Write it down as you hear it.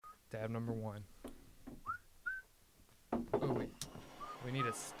Dab number 1. Oh, we need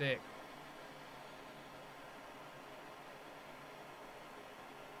a stick.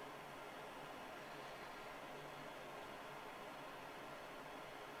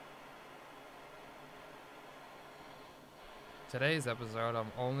 Today's episode,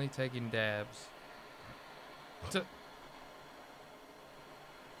 I'm only taking dabs. And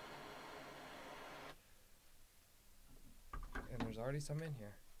there's already some in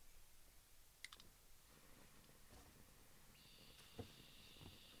here.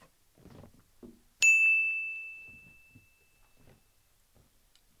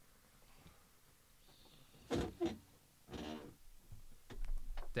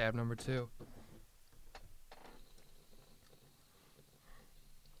 Dab number 2.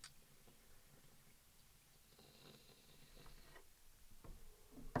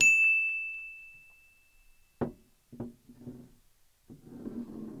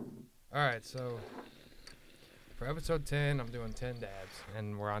 Alright, so for episode 10, I'm doing 10 dabs,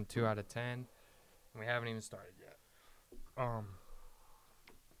 and we're on 2 out of 10, and we haven't even started yet.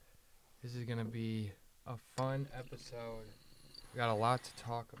 This is gonna be a fun episode. We got a lot to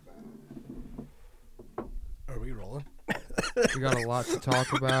talk about. Are we rolling? We got a lot to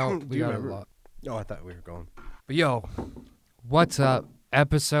talk about. We got a lot. Oh, I thought we were going. But yo, what's up?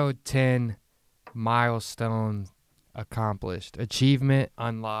 Episode 10, milestone accomplished. Achievement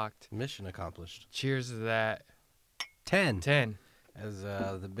unlocked. Mission accomplished. Cheers to that. 10. 10. As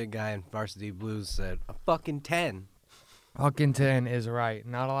the big guy in Varsity Blues said, a fucking 10. Fucking 10 is right.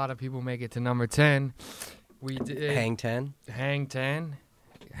 Not a lot of people make it to number 10. We did. Hang 10. Hang 10.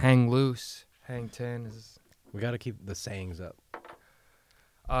 Hang loose. Hang 10 is... We got to keep the sayings up.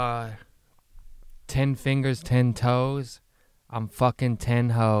 10 fingers, 10 toes. I'm fucking 10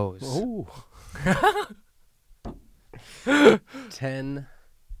 hoes. Ooh. 10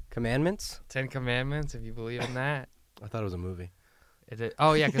 commandments? 10 commandments, if you believe in that. I thought it was a movie.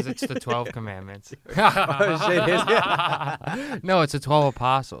 Oh, yeah, because it's the 12 commandments. Oh, shit, is it? No, it's the 12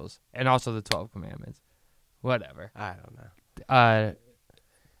 apostles and also the 12 commandments. Whatever. I don't know.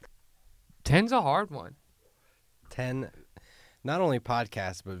 10's a hard one. 10, not only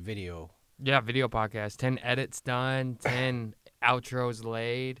podcasts, but video. Yeah, video podcast. 10 edits done, 10 outros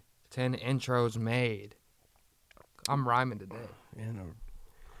laid, 10 intros made. I'm rhyming today. Yeah, no.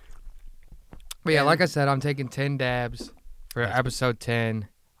 But yeah, like I said, I'm taking 10 dabs for episode 10.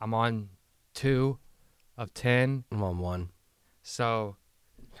 I'm on 2 of 10. I'm on 1. So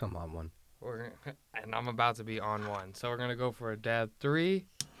I'm on 1. and I'm about to be on 1. So we're going to go for a dab 3.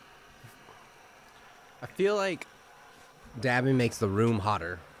 I feel like dabbing makes the room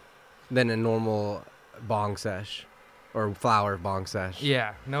hotter than a normal bong sesh or flower bong sesh.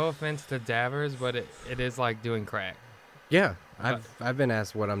 Yeah, no offense to dabbers, but it is like doing crack. Yeah, I've been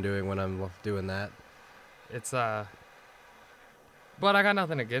asked what I'm doing when I'm doing that. It's but I got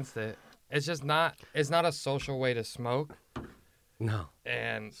nothing against it. It's just not a social way to smoke. No.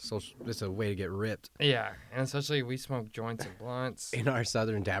 And It's a way to get ripped. yeah, and especially we smoke joints and blunts. In our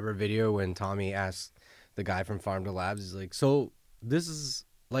Southern Dabber video, when Tommy asked the guy from Farm to Labs, he's like, so this is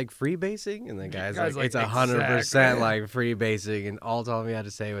like freebasing? And the guy's like, it's 100% exactly. like freebasing. And all Tommy had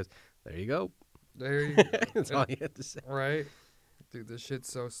to say was, there you go. There you go. That's all he had to say. Right? Dude, this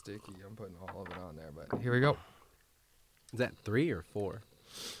shit's so sticky. I'm putting all of it on there, but here we go. Is that 3 or 4?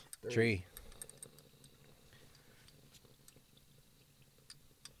 3.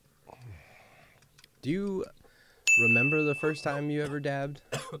 Do you remember the first time you ever dabbed?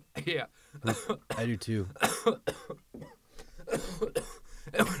 Yeah. I do too.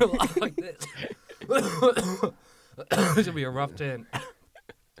 It went a lot like this. This will be a rough 10.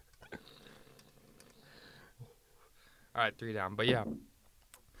 All right, 3 down. But yeah,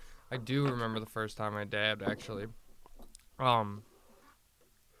 I do remember the first time I dabbed, actually. When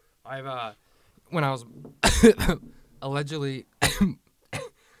I was allegedly,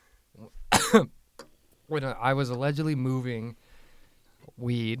 when I was allegedly moving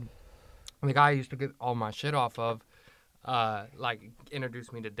weed, the guy I used to get all my shit off of,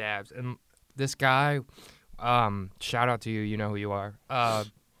 introduced me to dabs. And this guy, shout out to you, you know who you are,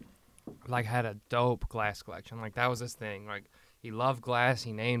 had a dope glass collection. Like, that was his thing. Like, he loved glass.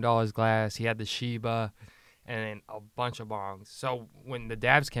 He named all his glass. He had the Sheba and then a bunch of bongs. So when the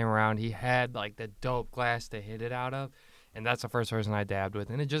dabs came around, he had, like, the dope glass to hit it out of. And that's the first person I dabbed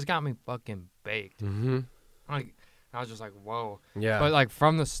with. And it just got me fucking baked. Mm-hmm. Like, I was just like, whoa. Yeah. But, like,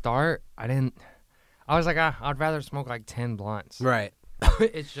 from the start, I was like, I'd rather smoke, like, 10 blunts. Right.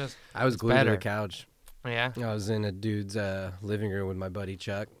 It's just, I was it's glued better. to the couch. Yeah? I was in a dude's living room with my buddy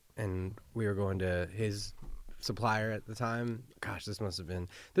Chuck, and we were going to his supplier at the time. Gosh, this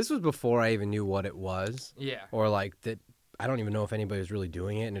was before I even knew what it was. Yeah. Or like that. I don't even know if anybody was really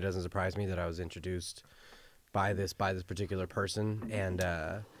doing it, and it doesn't surprise me that I was introduced by this particular person. And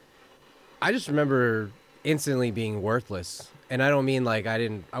I just remember instantly being worthless. And I don't mean like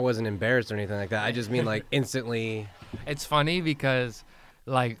I wasn't embarrassed or anything like that. I just mean like instantly. It's funny because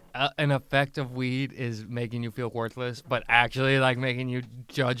like an effect of weed is making you feel worthless, but actually like making you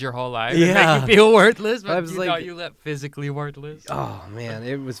judge your whole life. Yeah. And make you feel worthless, but was you like, know you let physically worthless. Oh man,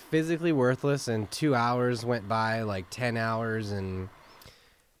 it was physically worthless, and 2 hours went by like 10 hours, and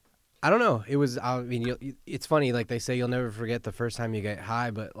I don't know. It was. I mean, it's funny. Like they say, you'll never forget the first time you get high,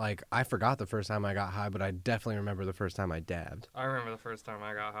 but like I forgot the first time I got high, but I definitely remember the first time I dabbed. I remember the first time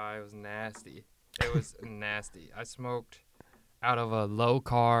I got high. It was nasty. It was nasty. I smoked out of a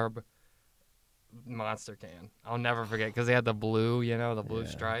low-carb Monster can. I'll never forget because they had the blue, the blue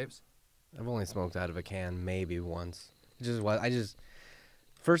stripes. I've only smoked out of a can maybe once.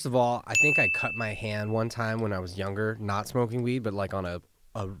 First of all, I think I cut my hand one time when I was younger, not smoking weed, but like on a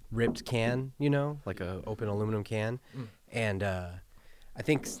ripped can, like a open aluminum can. And I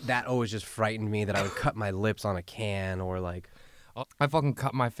think that always just frightened me that I would cut my lips on a can or like... I fucking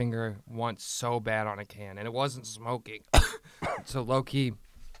cut my finger once so bad on a can, and it wasn't smoking. So low-key,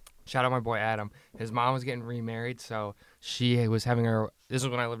 shout out my boy Adam. His mom was getting remarried, so she was having her... This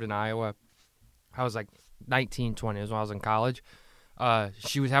was when I lived in Iowa. I was like 19, 20. It was when I was in college.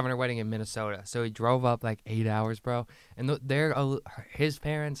 She was having her wedding in Minnesota, so he drove up like 8 hours, bro. And his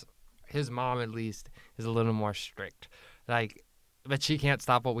parents, his mom at least, is a little more strict. Like... But she can't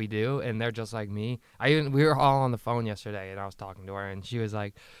stop what we do, and they're just like me. We were all on the phone yesterday, and I was talking to her, and she was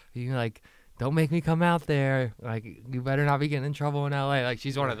like, don't make me come out there. Like, you better not be getting in trouble in L.A. Like,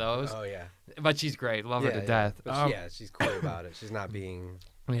 she's one of those. Oh, yeah. But she's great. Love her to death. But she's cool about it. She's not being...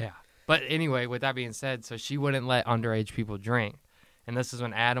 Yeah. But anyway, with that being said, so she wouldn't let underage people drink. And this is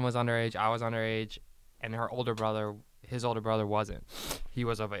when Adam was underage, I was underage, and his older brother wasn't. He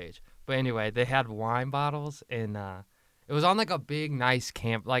was of age. But anyway, they had wine bottles in... It was on like a big, nice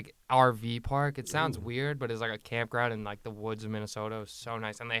camp, like RV park. It sounds weird, but it's like a campground in like the woods of Minnesota. It was so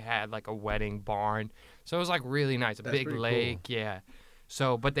nice, and they had like a wedding barn, so it was like really nice. A big lake, cool. Yeah.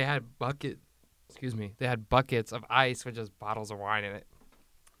 So, but they had They had buckets of ice with just bottles of wine in it.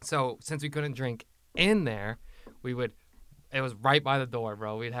 So since we couldn't drink in there, it was right by the door,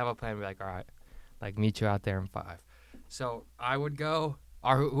 bro. We'd have a plan. We'd be like, all right, like meet you out there in 5. So I would go.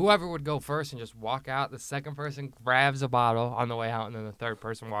 Or whoever would go first and just walk out. The second person grabs a bottle on the way out, and then the third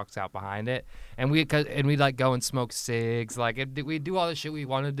person walks out behind it. And we'd like go and smoke cigs. Like we'd do all the shit we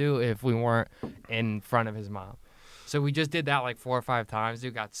want to do if we weren't in front of his mom. So we just did that like 4 or 5 times.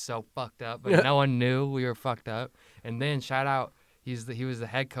 Dude got so fucked up, but no one knew we were fucked up. And then shout out, he was the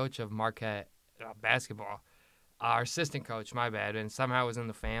head coach of Marquette basketball. Our assistant coach, my bad, and somehow it was in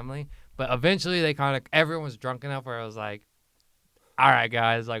the family. But eventually everyone was drunk enough where I was like, all right,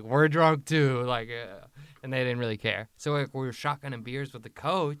 guys, like, we're drunk too, like, and they didn't really care. So like, we were shotgunning beers with the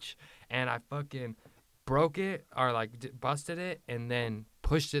coach, and I fucking broke it, or like busted it, and then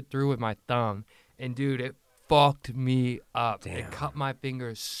pushed it through with my thumb, and dude, it fucked me up. Damn. It cut my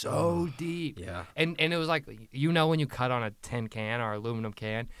finger so deep. Yeah. And it was like, when you cut on a tin can or aluminum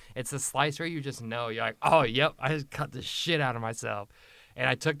can, it's a slicer you just know. You're like, oh, yep, I just cut the shit out of myself. And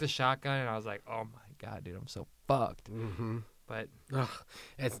I took the shotgun, and I was like, oh my God, dude, I'm so fucked. Mm-hmm. But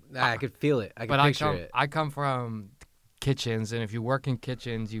I could feel it. I could picture it. I come from kitchens, and if you work in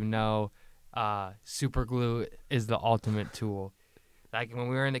kitchens, super glue is the ultimate tool. Like when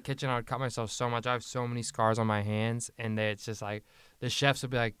we were in the kitchen, I would cut myself so much. I have so many scars on my hands, and it's just like the chefs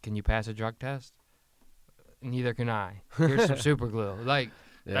would be like, "Can you pass a drug test?" Neither can I. Here's some super glue. Like.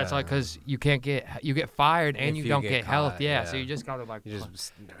 Yeah. That's like because you get fired and you don't get health. Yeah, so you just gotta like you're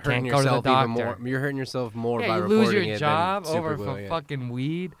just hurting yourself even more. You're hurting yourself more by reporting it. You lose your job over fucking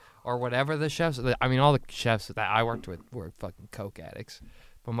weed or whatever. The chefs, I mean, all the chefs that I worked with were fucking coke addicts,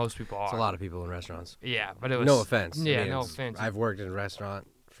 but most people are. It's a lot of people in restaurants. Yeah, but it was no offense. Yeah, no offense. I've worked in a restaurant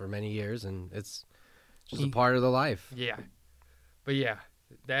for many years, and it's just a part of the life. Yeah, but yeah,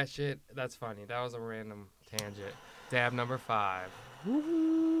 that shit. That's funny. That was a random tangent. Dab number 5.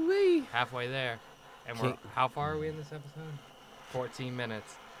 Woo-wee. Halfway there. And how far are we in this episode? 14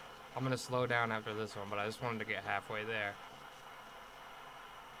 minutes. I'm going to slow down after this one, but I just wanted to get halfway there.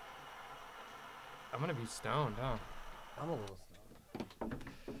 I'm going to be stoned, huh? I'm a little stoned.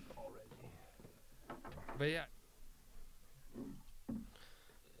 Already. But yeah.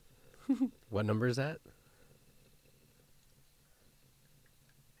 What number is that?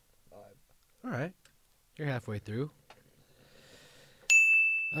 5. All right. You're halfway through.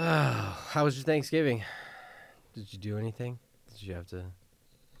 Oh, how was your Thanksgiving? Did you do anything? Did you have to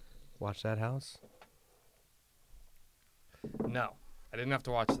watch that house? No, I didn't have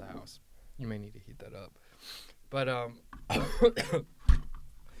to watch the house. You may need to heat that up. But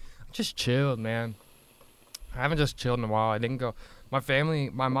just chilled, man. I haven't just chilled in a while. I didn't go.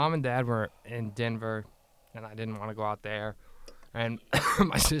 My mom and dad were in Denver, and I didn't want to go out there. And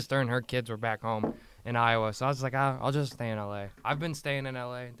my sister and her kids were back home in Iowa, so I was like, I'll just stay in LA. I've been staying in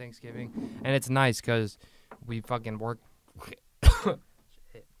LA in Thanksgiving, and it's nice because we fucking work.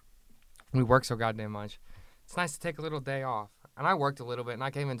 We work so goddamn much. It's nice to take a little day off. And I worked a little bit, and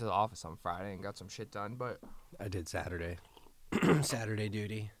I came into the office on Friday and got some shit done, but I did Saturday. Saturday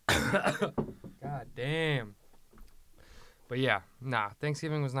duty. God damn. But yeah,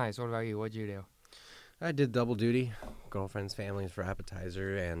 Thanksgiving was nice. What about you? What'd you do? I did double duty. Girlfriend's family for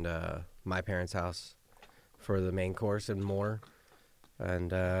appetizer and my parents' house for the main course and more.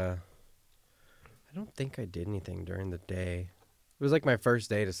 And I don't think I did anything during the day. It was like my first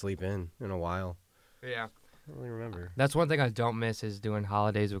day to sleep in a while. Yeah. I don't really remember. That's one thing I don't miss is doing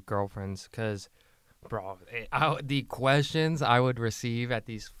holidays with girlfriends because, bro, the questions I would receive at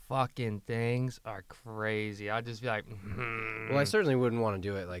these fucking things are crazy. I'd just be like, Well, I certainly wouldn't want to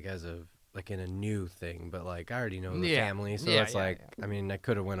do it like as a like in a new thing, but like I already know the family, so it's like I mean I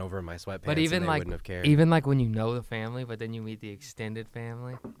could have went over in my sweatpants, but even and they like wouldn't have cared. even like when you know the family, but then you meet the extended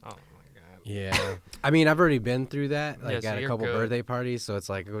family. Oh my god. Yeah, I mean I've already been through that, like so at a you're couple good. birthday parties, so it's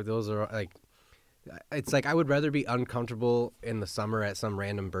like those are like, it's like I would rather be uncomfortable in the summer at some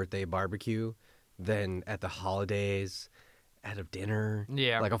random birthday barbecue than at the holidays, at a dinner,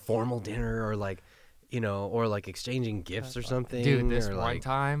 like a formal dinner, or like, you know, or like exchanging gifts or something. Dude, this or one like,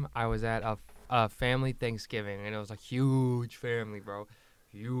 time I was at a family Thanksgiving, and it was a huge family, bro.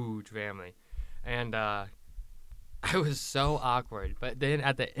 Huge family. And I was so awkward. But then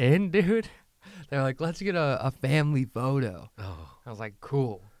at the end, dude, they're like, let's get a family photo. oh I was like,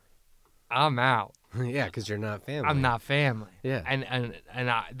 cool. I'm out. yeah, because you're not family. I'm not family. Yeah. And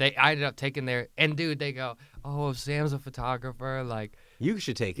I ended up taking their, and dude, they go, oh, Sam's a photographer. Like, You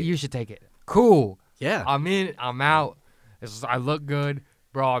should take it. you should take it. Cool. Yeah. I'm in. I'm out. I look good,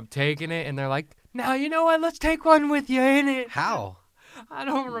 bro. I'm taking it, and they're like, "Now you know what? Let's take one with you in it." How? I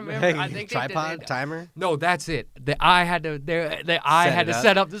don't remember. I think tripod timer. No, that's it. I had to. I had to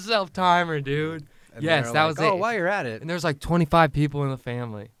set up the self timer, dude. And Yes, they're that like, was oh, it. while you're at it, And there's like 25 people in the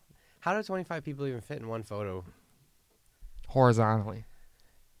family, how do 25 people even fit in one photo? horizontally.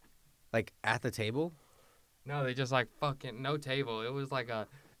 Like at the table? No, they just like fucking no table. It was like a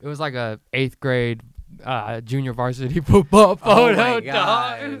 8th grade junior varsity football photo. Oh my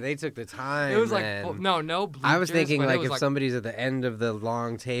God. Dog. They took the time. It was like man. no bleachers. I was thinking but it like was if like, somebody's at the end of the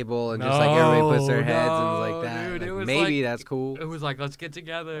long table and just like everybody puts their heads and like that, dude, like, it was maybe like- that's cool. It was like, let's get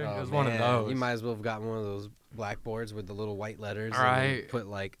together. Oh, It was one of man. those. You might as well have gotten one of those blackboards with the little white letters and Right. put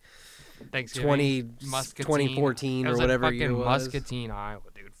like Thanksgiving, 2014 It or was whatever like year fucking it was. Muscatine, Iowa,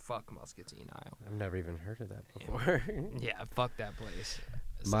 dude. Fuck Muscatine, Iowa. I've never even heard of that before. Yeah, fuck that place.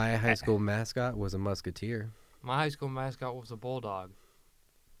 My high school mascot was a musketeer. My high school mascot was a bulldog.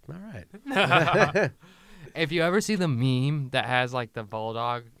 All right. If you ever see the meme that has like the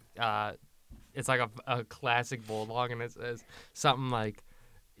bulldog, it's like a classic bulldog, and it says something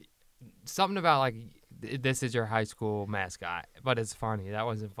about like this is your high school mascot, but it's funny. That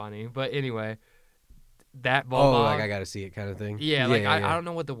wasn't funny, but anyway, that bulldog. Oh, like I gotta see it kind of thing. Yeah, I don't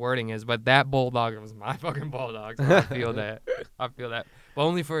know what the wording is, but that bulldog was my fucking bulldog. So I feel that. I feel that, but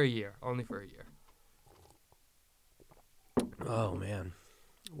only for a year. Only for a year. Oh man.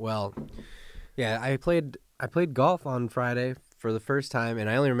 Well, yeah, I played golf on Friday for the first time, and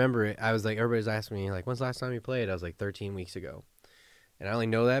I only remember it. I was like, everybody's asking me like, when's the last time you played? I was like 13 weeks ago, and I only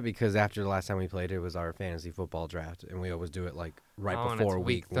know that because after the last time we played, it was our fantasy football draft, and we always do it like right Oh, and before it's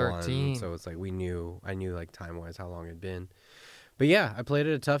week week 13. 1. So it's like I knew like time wise how long it'd been. But yeah, I played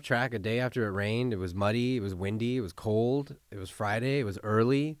at a tough track a day after it rained. It was muddy, it was windy, it was cold. It was Friday, it was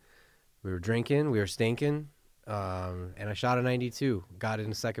early. We were drinking, we were stinking. And I shot a 92, got in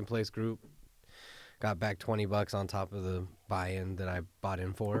the second place group, got back $20 on top of the buy-in that I bought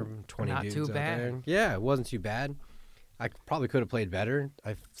in for. 20 Not dudes too out bad. there. Yeah, it wasn't too bad. I probably could have played better.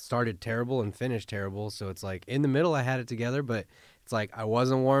 I started terrible and finished terrible, so it's like in the middle I had it together, but it's like I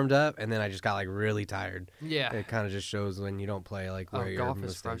wasn't warmed up, and then I just got like really tired. Yeah. It kind of just shows when you don't play like where you're Golf is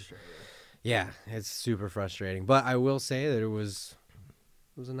mistakes. frustrating. Yeah, it's super frustrating. But I will say that it was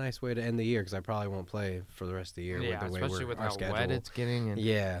a nice way to end the year because I probably won't play for the rest of the year Yeah, with the way especially with our how schedule. wet it's getting. And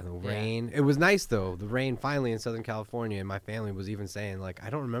Yeah, the rain. It was nice though. The rain finally in Southern California, and my family was even saying like, I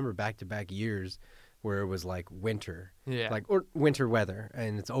don't remember back-to-back years where it was like winter, yeah. like or winter weather,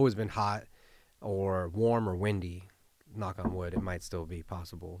 and it's always been hot. or warm or windy. Knock on wood, it might still be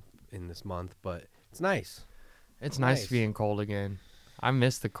possible in this month, but it's nice. It's Nice. nice being cold again. I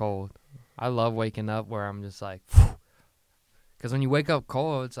miss the cold. I love waking up where I'm just like, because when you wake up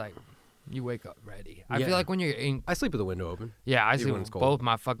cold, it's like you wake up ready. I Yeah. feel like when you're in, I sleep with the window open. yeah, I Even see when it's cold. both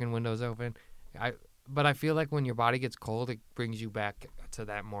my fucking windows open. But I feel like when your body gets cold, it brings you back to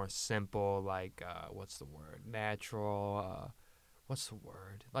that more simple, like, what's the word? Natural, what's the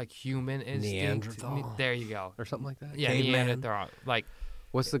word? Like human instinct. Neanderthal. There you go. Or something like that. Yeah, Caveman. Neanderthal. Like,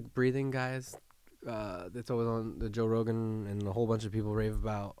 What's the breathing guys? That's always on the Joe Rogan and a whole bunch of people rave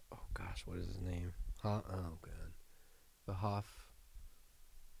about. Oh gosh, what is his name? Oh god, the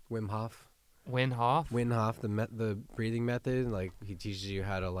Wim Hof. Wim Hof. Wim Hof, the breathing method. Like he teaches you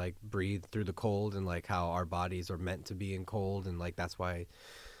how to like breathe through the cold and like how our bodies are meant to be in cold, and like that's why.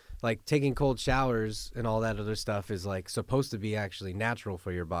 Like taking cold showers and all that other stuff is like supposed to be actually natural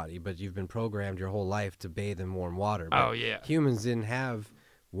for your body, but you've been programmed your whole life to bathe in warm water. But Oh, yeah. humans didn't have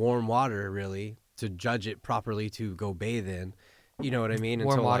warm water really to judge it properly to go bathe in. You know what I mean?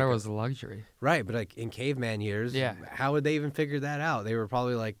 Warm Until, water like, was a luxury. right, but like in caveman years, Yeah. how would they even figure that out? They were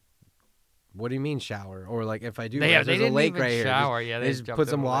probably like, "What do you mean shower?" Or like, if I do, They there's a didn't lake even right here. shower. Yeah, They just jumped put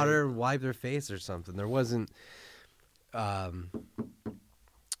in some the lake. water, wipe their face or something. There wasn't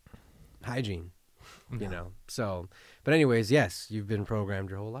hygiene. You No. know, so, but anyways, yes, you've been programmed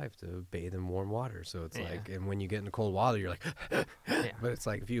your whole life to bathe in warm water. So it's Yeah. like, and when you get into cold water, you're like, Yeah. but it's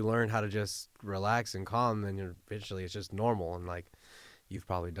like if you learn how to just relax and calm, then you're eventually it's just normal. And like, you've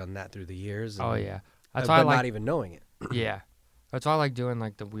probably done that through the years. Oh and- yeah. That's but why I not like. even knowing it. Yeah. That's why I like doing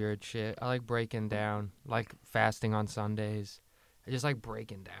like the weird shit. I like breaking down, like fasting on Sundays. I just like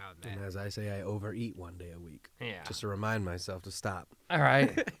breaking down, And man. as I say, I overeat one day a week Yeah. just to remind myself to stop. All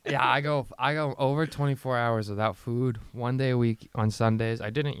right. Yeah, I go over 24 hours without food 1 day a week on Sundays.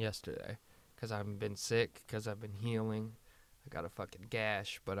 I didn't yesterday because I've been sick, because I've been healing. I got a fucking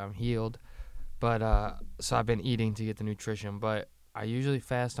gash, but I'm healed. But so I've been eating to get the nutrition, but I usually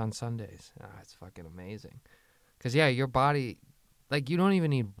fast on Sundays. It's fucking amazing. Cuz yeah, your body, like, you don't even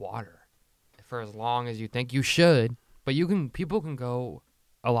need water for as long as you think you should, but people can go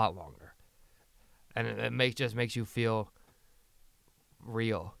a lot longer. And it just makes you feel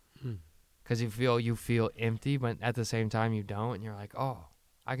real. Because you feel empty, but at the same time you don't, and you're like, oh,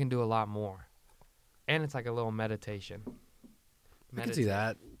 I can do a lot more. And it's like a little meditation. I can see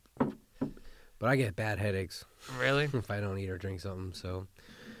that. But I get bad headaches Really? if I don't eat or drink something, so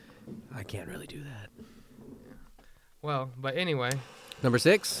I can't really do that. Well, but anyway, Number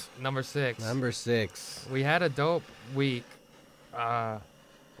 6? number 6. Number 6. We had a dope week.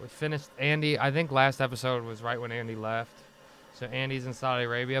 We finished Andy. I think last episode was right when Andy left. So Andy's in Saudi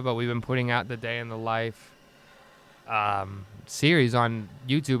Arabia, but we've been putting out the Day in the Life series on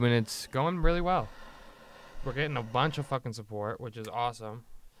YouTube, and it's going really well. We're getting a bunch of fucking support, which is awesome.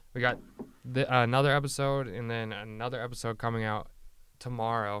 We got another episode, and then another episode coming out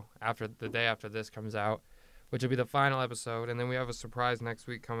tomorrow, after the day after this comes out, which will be the final episode, and then we have a surprise next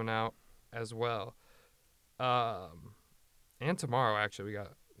week coming out as well. And tomorrow, actually, we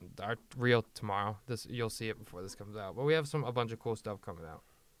got our real tomorrow. This you'll see it before this comes out, but we have a bunch of cool stuff coming out.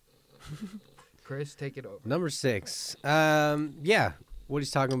 Chris, take it over. Number 6. Yeah. What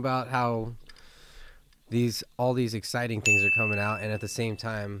he's talking about, how all these exciting things are coming out, and at the same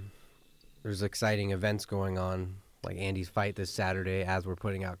time, there's exciting events going on, like Andy's fight this Saturday as we're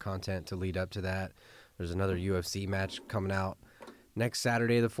putting out content to lead up to that. There's another UFC match coming out next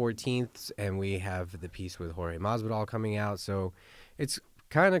Saturday, the 14th, and we have the piece with Jorge Masvidal coming out. So it's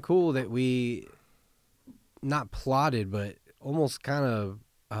kind of cool that we not plotted, but almost kind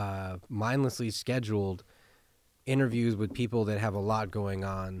of mindlessly scheduled interviews with people that have a lot going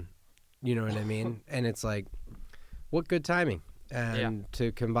on. You know what I mean? And it's like, what good timing. And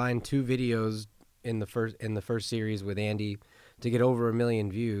to combine 2 videos in the first series with Andy to get over 1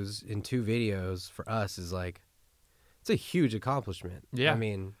 million views in 2 videos for us is like, it's a huge accomplishment. Yeah. I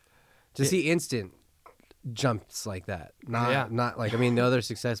mean, to see instant jumps like that. Not like, I mean, the other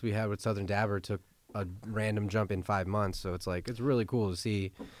success we had with Southern Dabber took a random jump in 5 months. So it's like, it's really cool to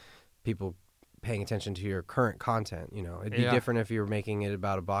see people paying attention to your current content. You know, it'd be different if you were making it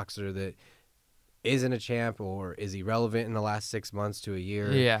about a boxer that isn't a champ or is irrelevant in the last 6 months to a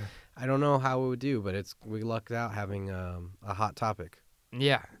year. Yeah. I don't know how it would do, but we lucked out having a hot topic.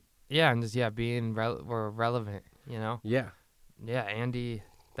 Yeah. Yeah, and just being we're relevant, you know? Yeah. Yeah, Andy,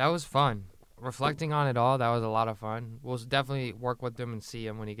 that was fun. Reflecting on it all, that was a lot of fun. We'll definitely work with him and see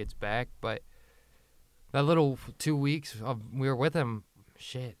him when he gets back, but that little 2 weeks we were with him,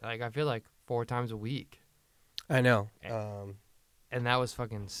 shit, like I feel like 4 times a week. I know. And that was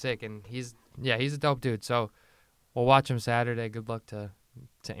fucking sick, and he's Yeah, he's a dope dude. So we'll watch him Saturday. Good luck to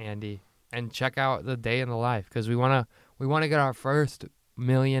Andy, and check out the day in the life because we wanna get our first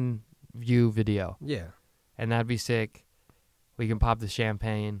 1,000,000 view video, Yeah. and that'd be sick. We can pop the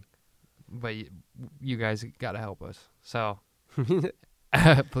champagne, but you guys gotta help us. So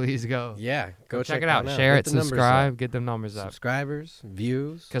please go. Yeah. Go check it out. that Share Get it. the numbers Subscribe. up. Get them numbers up. Subscribers,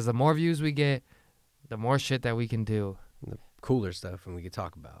 views, Because the more views we get, the more shit that we can do. cooler stuff, and we could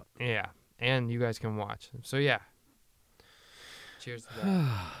talk about. Yeah. And you guys can watch. So, yeah. Cheers to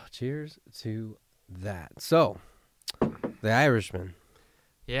that. Cheers to that. So, The Irishman.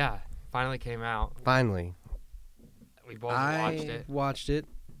 Yeah. Finally came out. Finally, We both I watched it. watched it,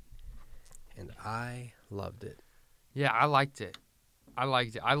 and I loved it. Yeah, I liked it.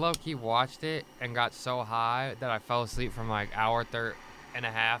 I low-key watched it and got so high that I fell asleep from like hour and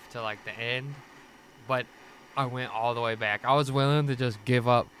a half to like the end. But I went all the way back. I was willing to just give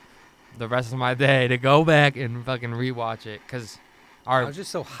up the rest of my day to go back and fucking rewatch it because I was just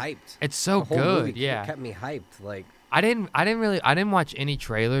so hyped. it's so The whole movie good. Yeah, kept me hyped. Like, I didn't watch any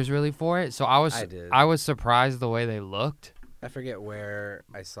trailers really for it, so I did. I was surprised the way they looked. I forget where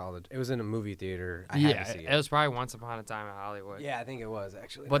I saw it. It was in a movie theater. I Yeah, had to see it was probably Once Upon a Time in Hollywood. Yeah, I think it was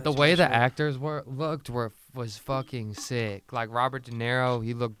actually. But the That's way the actually- actors was fucking sick. Like Robert De Niro,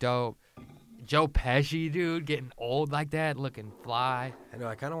 he looked dope. Joe Pesci, dude, getting old like that, looking fly. I know.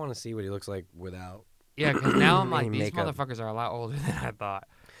 I kind of want to see what he looks like without. Yeah, because now I'm like, Any these makeup. motherfuckers are a lot older than I thought.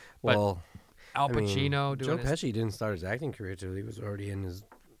 But Well, Al I mean, Pacino Joe doing his, Pesci didn't start his acting career till he was already in his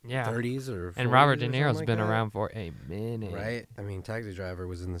yeah, 30s or 40s and Robert De or something Niro's like been that. around for a minute. Right? I mean, Taxi Driver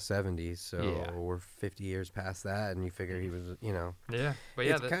was in the 70s, so Yeah. we're 50 years past that, and you figure he was, Yeah, but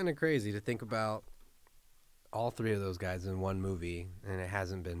yeah, it's kind of crazy to think about all three of those guys in one movie, and it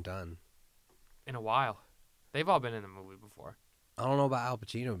hasn't been done. in a while, they've all been in a movie before. I don't know about Al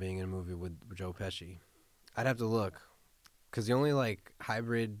Pacino being in a movie with Joe Pesci. I'd have to look, because the only, like,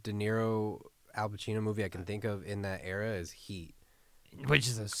 hybrid De Niro Al Pacino movie I can think of in that era is Heat. Which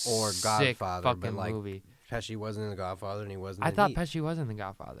is a Or sick Godfather, but, fucking like, movie. Pesci wasn't in The Godfather, and he wasn't I in thought Heat. Pesci was in The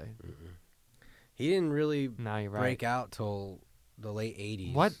Godfather. He didn't really No, you're right. break out till the late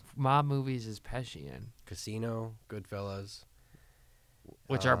 80s. What mob movies is Pesci in? Casino, Goodfellas.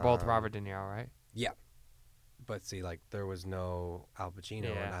 Which are both Um, Robert De Niro, right? But see, like, there was no Al Pacino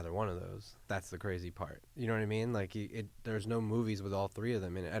Yeah. in either one of those. That's the crazy part. You know what I mean? Like, there's no movies with all three of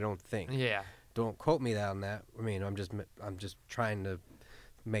them in it. I don't think. Yeah. Don't quote me on that. I mean, I'm just trying to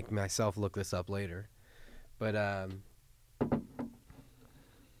make myself look this up later. But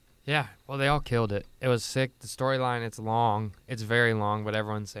Yeah. Well, they all killed it. It was sick. The storyline, it's long. It's very long, but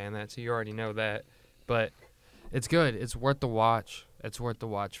everyone's saying that, so you already know that. But it's good. It's worth the watch. It's worth the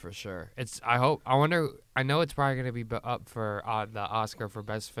watch for sure. I know it's probably going to be up for the Oscar for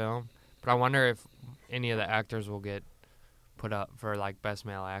Best Film, but I wonder if any of the actors will get put up for, like, Best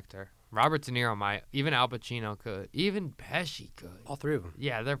Male Actor. Robert De Niro might. Even Al Pacino could. Even Pesci could. all three of them.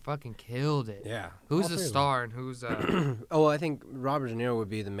 Yeah, they're fucking killed it. Yeah. Who's all the three of them. star and who's Oh, well, I think Robert De Niro would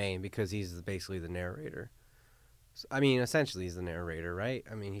be the main because he's basically the narrator. I mean, essentially, he's the narrator, right?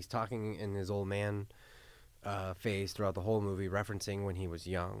 I mean, he's talking in his old man phase throughout the whole movie, referencing when he was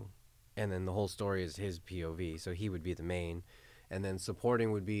young. And then the whole story is his POV, so he would be the main. And then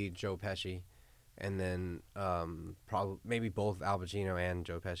supporting would be Joe Pesci. And then probably maybe both Al Pacino and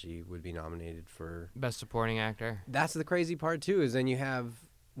Joe Pesci would be nominated for... Best Supporting Actor? That's the crazy part, too, is then you have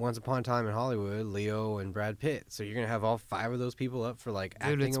Once Upon a Time in Hollywood, Leo and Brad Pitt. So you're going to have all five of those people up for, like,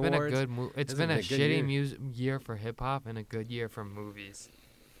 Dude, acting it's awards. been a good It's This been a has been a good shitty year for hip hop and a good year for movies.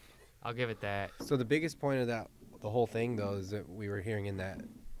 I'll give it that. So the biggest point of the whole thing, though, is that we were hearing in that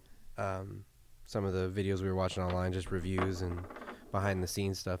some of the videos we were watching online, just reviews and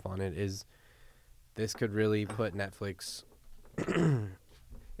behind-the-scenes stuff on it, is this could really put Netflix in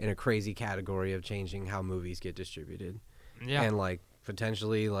a crazy category of changing how movies get distributed. Yeah. And, like,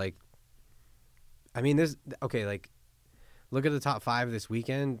 potentially, like, I mean, like, look at the top 5 this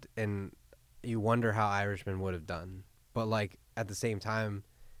weekend, and you wonder how Irishman would have done. But, like, at the same time,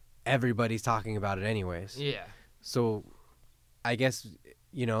 everybody's talking about it anyways. Yeah. So, I guess,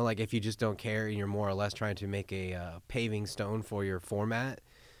 like, if you just don't care and you're more or less trying to make a paving stone for your format,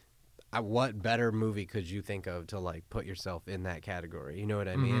 what better movie could you think of to, like, put yourself in that category? You know what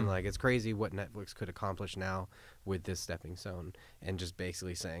I mean? Mhm. Like, it's crazy what Netflix could accomplish now with this stepping stone and just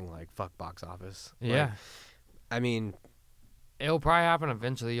basically saying, like, fuck box office. Like, Yeah. I mean, It'll probably happen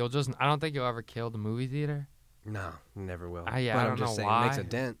eventually. I don't think you'll ever kill the movie theater. no, never will. Yeah, but I I'm don't just know saying why. it makes a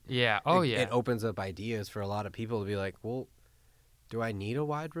dent. Yeah. Oh, It yeah. opens up ideas for a lot of people to be like, well, do I need a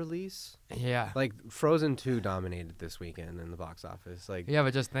wide release? Yeah. Like Frozen 2 dominated this weekend in the box office. Like Yeah,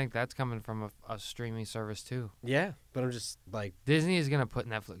 but just think that's coming from a streaming service too. yeah, but I'm just like Disney is gonna put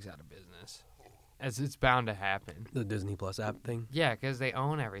Netflix out of business, as it's bound to happen. the Disney Plus app thing. Yeah, because they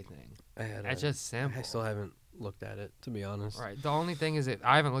own everything. It's just simple. I still haven't looked at it, to be honest. Right. The only thing is that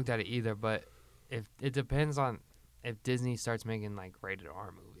I haven't looked at it either, but if it depends on if Disney starts making like rated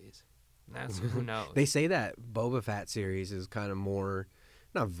R movies. That's who knows. They say that Boba Fett series is kind of more,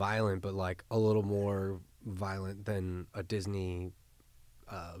 not violent, but like a little more violent than a Disney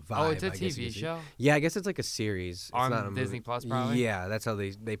vibe. Oh, it's a I guess you TV could say. show Yeah, I guess it's like a series. It's on not a Disney movie. Plus, probably. Yeah, that's how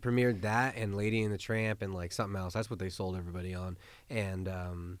they premiered that and Lady and the Tramp and like something else. That's what they sold everybody on, and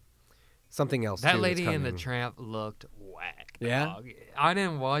something else. That too Lady that's and the coming. Tramp looked whack. Yeah? Dog. I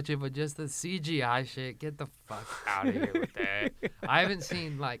didn't watch it, but just the CGI shit. Get the fuck out of here with that. I haven't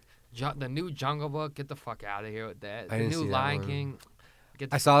seen like the new Jungle Book. Get the fuck out of here with that. I The didn't new see that Lion one. King.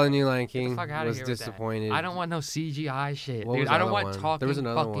 I saw the new Lion Get the King. fuck outta Was here with that. disappointed. I don't want no CGI shit, What dude. was the I don't other want one? talking There was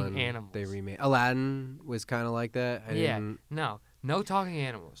another fucking one animals. they remade. Aladdin was kind of like that. Yeah, no talking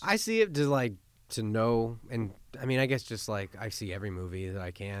animals. I see it to know, and I mean, I guess just like I see every movie that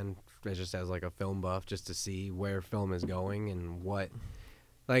I can, just as like a film buff, just to see where film is going and what,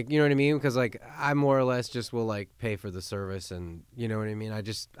 like, you know what I mean? Because like I more or less just will like pay for the service, and you know what I mean. I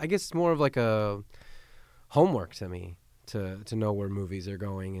guess it's more of like a homework to me to know where movies are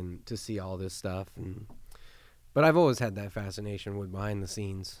going and to see all this stuff, but I've always had that fascination with behind the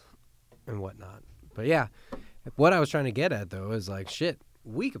scenes and whatnot. But yeah, what I was trying to get at though is like shit.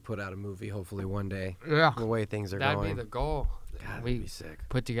 We could put out a movie hopefully one day. Yeah, The way things are that'd going. be the goal. God, that'd we be sick.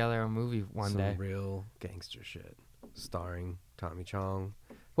 put together a movie one Some day. real gangster shit, starring Tommy Chong.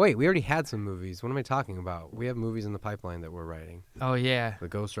 Wait, we already had some movies. What am I talking about? We have movies in the pipeline that we're writing. Oh yeah. The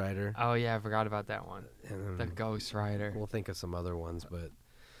Ghost Rider. Oh yeah, I forgot about that one. And The Ghost Rider. we'll think of some other ones, but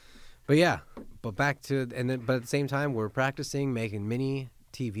yeah. But back to but at the same time, we're practicing making mini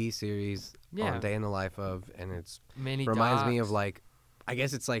TV series Yeah. on Day in the Life of, and it's Mini reminds me docs. of like, I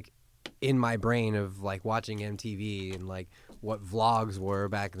guess it's like in my brain of like watching MTV and like what vlogs were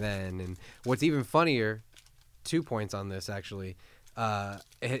back then. And what's even funnier, 2 points on this actually.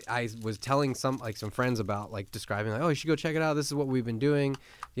 I was telling some friends about like describing like, oh, you should go check it out. This is what we've been doing,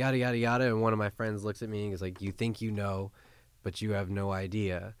 yada yada yada. And one of my friends looks at me and is like, you think you know, but you have no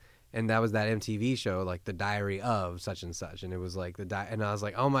idea. And that was that MTV show, like The Diary of Such and Such, and it was like and I was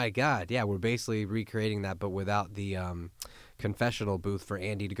like, oh my god, yeah, we're basically recreating that, but without the confessional booth for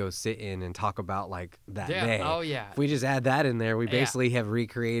Andy to go sit in and talk about like that day. Oh yeah. If we just add that in there, we Yeah. basically have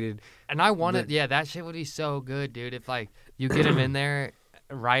recreated. And I wanted, that shit would be so good, dude. If like you get him in there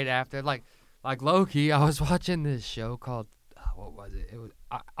right after, like low-key, I was watching this show called what was it? It was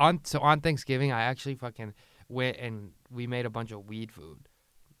on Thanksgiving. I actually fucking went and we made a bunch of weed food.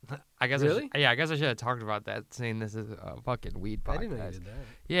 I guess Really? I guess I should have talked about that. Saying this is a fucking weed podcast. I didn't know you did that.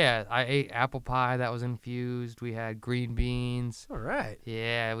 Yeah, I ate apple pie that was infused. We had green beans. All right,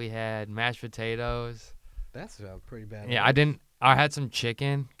 Yeah, we had mashed potatoes. that's pretty bad. Yeah, I had some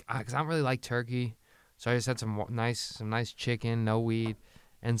chicken because I don't really like turkey, so I just had some nice chicken, no weed,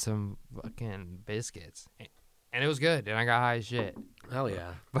 and some fucking biscuits, and it was good. And I got high as shit. Hell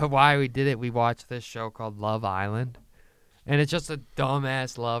yeah. But why we did it? We watched this show called Love Island, and it's just a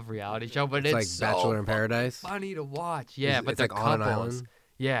dumbass love reality show, but it's like so Bachelor in Paradise. funny to watch. Yeah, It's but they're like on an couples. island.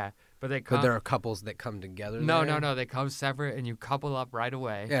 Yeah, but they come. But there are couples that come together. no, there? no. They come separate, and you couple up right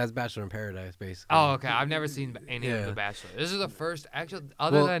away. Yeah, it's Bachelor in Paradise, basically. Oh, okay. I've never seen any of Yeah. The Bachelor. This is the first, actually,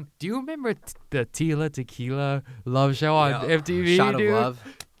 other Well- than. Do you remember the Tila Tequila love show on Yeah, MTV? Shot dude? of Love.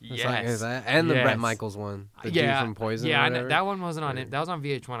 It's Yes. like, is that? And the Yes. Bret Michaels one. The yeah. dude from Poison. Yeah, or I know, whatever. that one wasn't on Or- it. That was on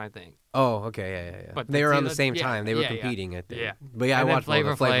VH1, I think. Oh, okay, yeah. But They the were on the Tila- same yeah, time. They were yeah, yeah. competing, I think. Yeah. But yeah, I And then watched both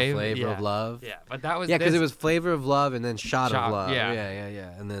the Flavor Flavor Flav, of Love. Yeah, but that was. Yeah, because this it was Flavor of Love and then Shot Shot, of Love. yeah.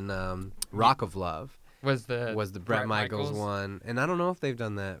 Yeah. And then Rock of Love was the Bret Michaels one. And I don't know if they've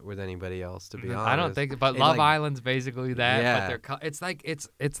done that with anybody else, to be honest. I don't think, but It, Love like- Island's basically that. Yeah. But it's like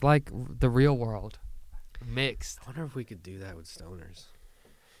it's like the real world mixed. I wonder if we could do that with stoners.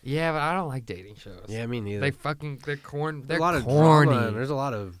 Yeah, but I don't like dating shows. Yeah, me neither. They're corn. They're a lot of corny. drama, and there's a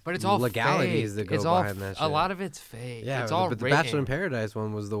lot of But it's all legalities fake. that go It's all behind that shit. a lot of it's fake. Yeah, it's all but the written. Bachelor in Paradise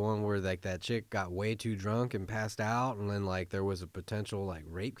one was the one where like that chick got way too drunk and passed out, and then like there was a potential like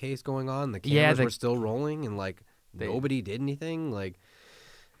rape case going on. The cameras were still rolling, and like nobody did anything. Like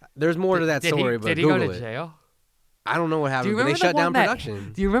there's more to that story, but did he Google go to it. jail? I don't know what happened, but remember they the shut one down that-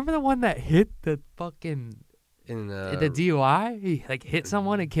 production. Do you remember the one that hit the fucking In the DUI? He like hit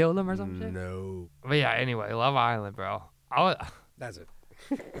someone and killed him or some shit. No, But yeah, anyway, Love Island, bro. that's it.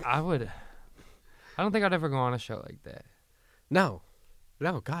 I would. I don't think I'd ever go on a show like that. No,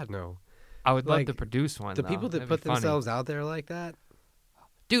 God, no. I would love Like, to produce one. The though. people that That'd be put funny. themselves out there like that.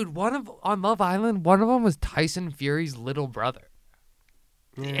 Dude, on Love Island, one of them was Tyson Fury's little brother.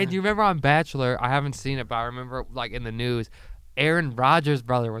 And you remember on Bachelor, I haven't seen it, but I remember like in the news, Aaron Rodgers'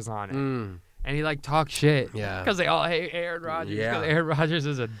 brother was on it. And he like talked shit. Yeah. Because they all hate Aaron Rodgers. Yeah. Because Aaron Rodgers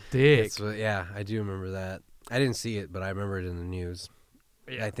is a dick. Yeah, I do remember that. I didn't see it, but I remember it in the news.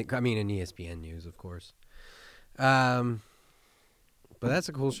 Yeah. I mean in ESPN news, of course. But that's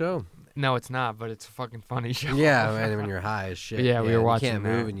a cool show. No, it's not, but it's a fucking funny show. Yeah, man, when you're high as shit. Yeah, we were watching You can't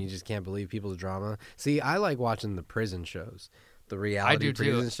move, that. and you just can't believe people's drama. See, I like watching the prison shows, the reality I do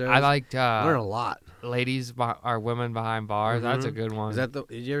prison too. shows. I liked learn a lot. Ladies or Women Behind Bars. That's a Mhm. good one. Is that did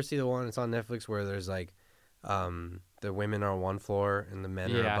you ever see the one? It's on Netflix where there's like, the women are on one floor and the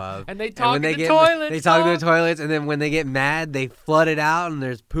men are above. And they talk when in the get, toilets. They talk to dog. the toilets, and then when they get mad, they flood it out, and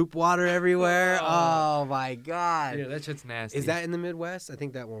there's poop water everywhere. Oh. Oh my god! Yeah, that shit's nasty. Is that in the Midwest? I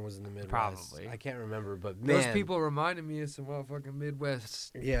think that one was in the Midwest. Probably. I can't remember, but Those man, people reminded me of some motherfucking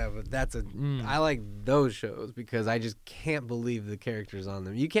Midwest. Yeah, but that's a. I like those shows because I just can't believe the characters on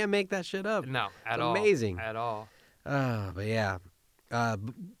them. You can't make that shit up. No, at It's all. amazing. At all. But yeah.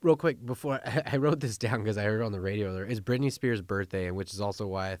 Real quick before I wrote this down because I heard it on the radio earlier. It's Britney Spears' birthday, and which is also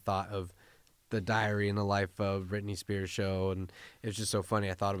why I thought of the Diary and the Life of Britney Spears show, and it was just so funny.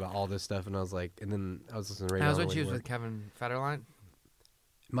 I thought about all this stuff, and I was like, and then I was listening to radio. That was on when the she way was to with work. Kevin Federline.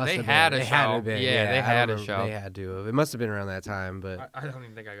 Must they have had been. a They had to show. have been. Yeah, they I had a remember show. They had to have. It must have been around that time, but I don't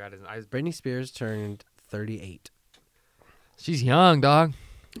even think I got his. Britney Spears turned 38. She's young, dog.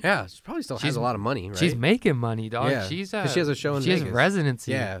 Yeah, she probably still She's- has a lot of money, right? She's making money, dog. Yeah, She's 'cause she has a show in She has Vegas.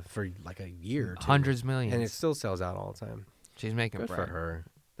 residency. Yeah, for like a year or two. Hundreds millions. And it still sells out all the time. She's making Good bread. for her.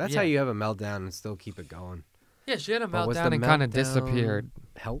 That's Yeah. how you have a meltdown and still keep it going. Yeah, she had a But was meltdown the and kind of meltdown disappeared.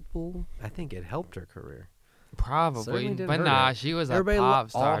 Helpful? I think it helped her career. Probably, Certainly didn't but hurt nah, her. she was a Everybody, pop all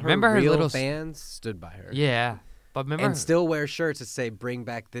star. her Remember her real little fans stood by her. Yeah, but remember And still wear shirts that say "Bring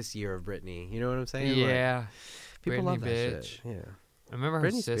back this year of Britney." You know what I'm saying? Like, Yeah, people Britney love that bitch. shit. Yeah. Remember her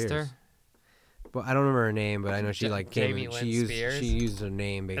Britney sister? Spears. Well, I don't remember her name, but I know she Ja- like came. Jamie in, Lynn she used Spears? she used her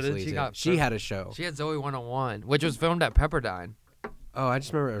name then basically. she to- got she had a show. She had Zoe 101, which was filmed at Pepperdine. Oh, I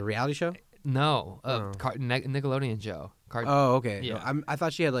just remember a reality show. No, Oh. Nickelodeon show. Oh, okay. Yeah. No, I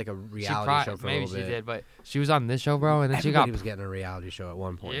thought she had like a She reality show for maybe a little she bit. did, but she was on this show, bro, and then Everybody she was getting a reality show at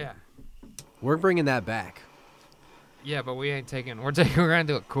one got point. yeah, We're bringing that back. yeah, but we ain't taking. We're gonna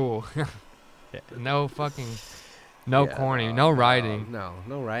do it cool. No fucking, no Yeah, corny, no writing.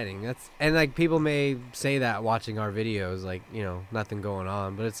 No writing. That's and like people may say that watching our videos, like nothing going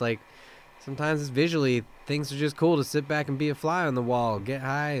on, but it's like sometimes it's visually things are just cool to sit back and be a fly on the wall, get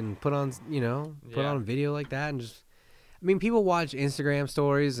high, and put on put Yeah. on a video like that, and just. I mean, people watch Instagram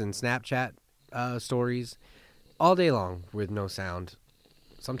stories and Snapchat stories all day long with no sound.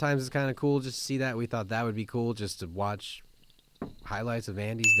 Sometimes it's kind of cool just to see that. We thought that would be cool just to watch highlights of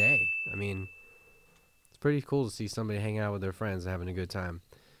Andy's day. I mean, it's pretty cool to see somebody hanging out with their friends and having a good time.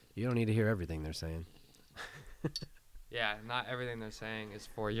 You don't need to hear everything they're saying. Yeah, not everything they're saying is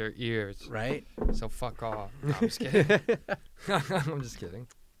for your ears. Right? So fuck off. No, I'm just kidding. I'm just kidding.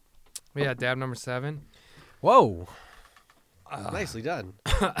 But yeah, dab number 7. Whoa. Nicely done.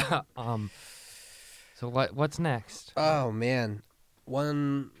 So what's next? Oh, man.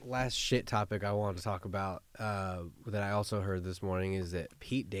 One last shit topic I wanted to talk about that I also heard this morning is that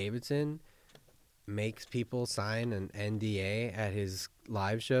Pete Davidson makes people sign an NDA at his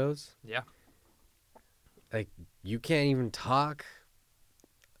live shows. Yeah. Like, you can't even talk,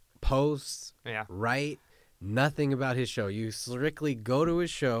 post, Yeah. write, nothing about his show. You strictly go to his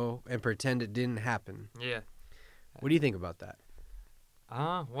show and pretend it didn't happen. Yeah. What do you think about that?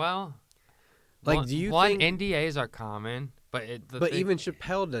 Well, Like, do you one think... NDAs are common, but But even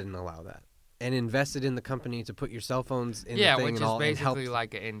Chappelle didn't allow that and invested in the company to put your cell phones in the thing which and is all and helped. basically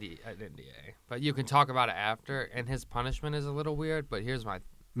like an NDA. But you can talk about it after, and his punishment is a little weird. But here's my $1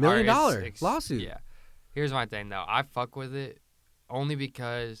 million or lawsuit. Yeah, here's my thing though. I fuck with it only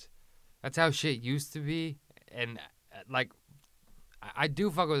because that's how shit used to be, and like I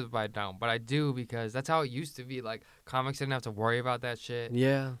do fuck with it, but I don't. But I do because that's how it used to be. Like comics didn't have to worry about that shit.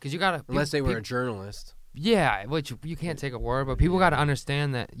 Yeah. Because you gotta Unless they were a journalist. Yeah, which you can't take a word, but people got to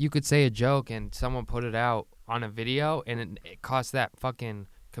understand that you could say a joke and someone put it out on a video, and it costs that fucking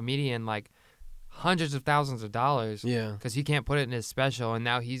comedian like hundreds of thousands of dollars. Yeah. Because he can't put it in his special, and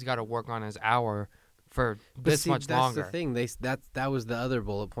now he's got to work on his hour for But this see, much that's longer. the thing. That was the other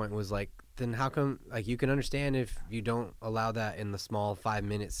bullet point was like, then how come, like, you can understand if you don't allow that in the small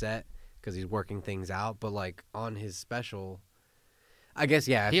 5-minute set because he's working things out, but like on his special, I guess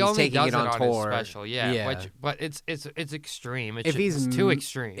yeah. If He he's only taking does it on his tour, special, yeah. But it's extreme. if he's it's too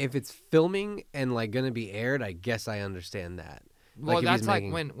extreme. if it's filming and like gonna be aired, I guess I understand that. Well, if that's he's like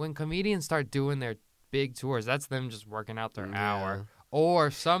making- when comedians start doing their big tours. That's them just working out their Yeah. hour. Or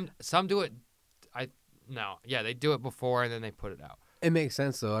some do it. They do it before and then they put it out. It makes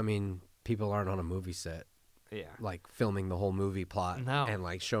sense though. I mean, people aren't on a movie set Yeah. like filming the whole movie plot No. and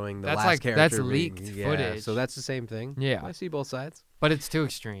like showing the That's last like- character. that's being- leaked yeah, footage. So that's the same thing. Yeah. I see both sides. But it's too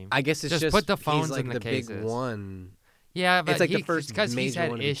extreme. I guess it's Just put the he's phones like in the big cases. one. Yeah, but It's like the first because he's major had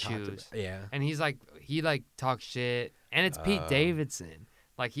one to be talked about. issues, Yeah. and he talks shit, and it's Pete Davidson.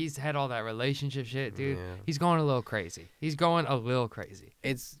 Like he's had all that relationship shit, dude. Yeah. He's going a little crazy.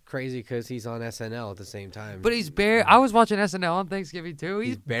 It's crazy because he's on SNL at the same time. But he's barely. I was watching SNL on Thanksgiving too.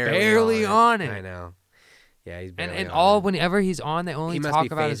 He's barely on it. I know. Yeah, he's barely And on all it. whenever he's on, they only He must talk be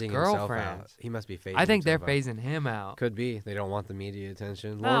about his phasing himself out. girlfriends. He must be phasing. I think they're himself out. phasing him out. Could be. They don't want the media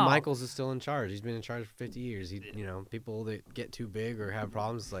attention. No. Lorne Michaels is still in charge. He's been in charge for 50 years. People that get too big or have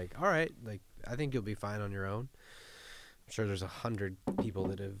problems, it's like, all right, like I think you'll be fine on your own. I'm sure there's 100 people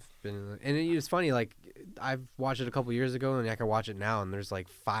that have been, and it's funny. Like I've watched it a couple years ago, and I can watch it now, and there's like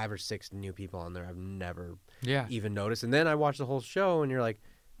 5 or 6 new people on there I've never Yeah. even noticed. And then I watched the whole show, and you're like,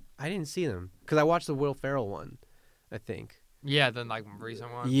 I didn't see them because I watched the Will Ferrell one, I think. Yeah, the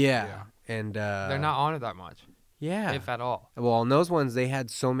recent one. Yeah. And They're not on it that much, Yeah. if at all. Well, on those ones, they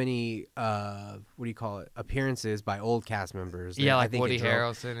had so many, appearances by old cast members. Yeah, that I like think it Woody drove-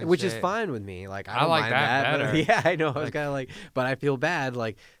 Harrelson and which is shit. fine with me. Like, I I don't like mind that but- better. yeah, I know. I was Like- kind of like, but I feel bad.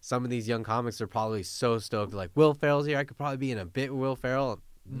 Like, some of these young comics are probably so stoked. Like, Will Ferrell's here. I could probably be in a bit with Will Ferrell.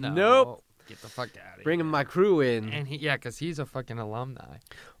 No. Nope. Get the fuck out of here. Bringing my crew in. And because he's a fucking alumni.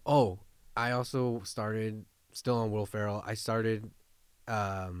 Oh, I also started, still on Will Ferrell, I started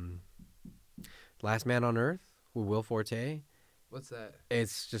Last Man on Earth with Will Forte. What's that?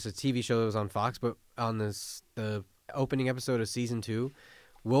 It's just a TV show that was on Fox, but on the opening episode of season 2,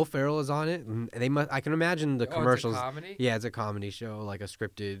 Will Ferrell is on it. And I can imagine the commercials. It's a comedy? Yeah, it's a comedy show, like a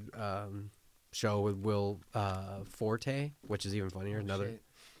scripted show with Will Forte, which is even funnier. Shit.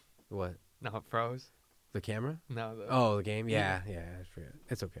 What? No, it froze. The camera? No. Oh, the game. Yeah. I forget.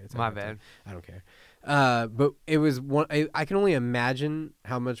 It's okay. It's My okay. bad. I don't care. But it was one. I can only imagine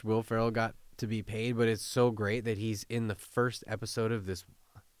how much Will Ferrell got to be paid, but it's so great that he's in the first episode of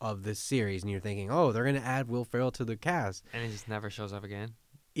this series, and you're thinking, oh, they're gonna add Will Ferrell to the cast. And he just never shows up again.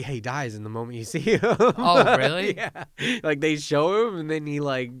 Yeah, he dies in the moment you see him. Oh, really? Yeah. Like they show him, and then he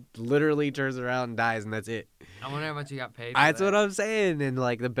like literally turns around and dies, and that's it. I wonder how much he got paid. That's what I'm saying. And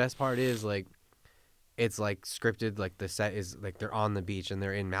like the best part is like, it's like scripted. Like the set is like they're on the beach and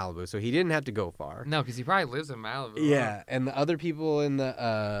they're in Malibu, so he didn't have to go far. No, because he probably lives in Malibu. Yeah, and the other people in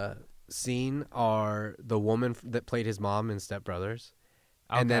the scene are the woman that played his mom in Step Brothers,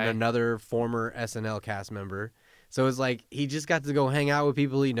 and then Okay. another former SNL cast member. So it's like he just got to go hang out with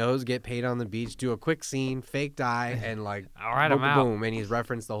people he knows, get paid on the beach, do a quick scene, fake die, and like All right, boom, I'm out. boom, and he's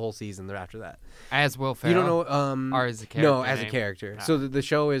referenced the whole season there after that. As Will Ferrell. You don't know, Or as a character no, as a name? character. Oh. So the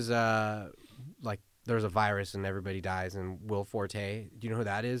show is like there's a virus and everybody dies, and Will Forte, do you know who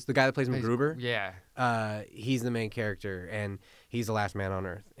that is? The guy that plays MacGruber. Yeah. He's the main character, and he's the last man on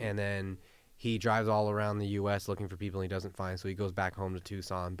Earth. And then he drives all around the U.S. looking for people he doesn't find, so he goes back home to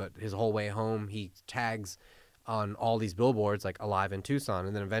Tucson. But his whole way home, he tags on all these billboards, like Alive in Tucson.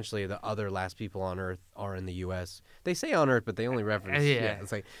 And then eventually the other last people on Earth are in the U.S. They say on Earth, but they only reference... Yeah.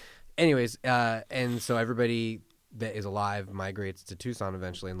 It's like... Anyways, and so everybody that is alive migrates to Tucson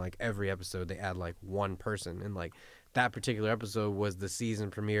eventually, and like every episode they add like one person, and like that particular episode was the season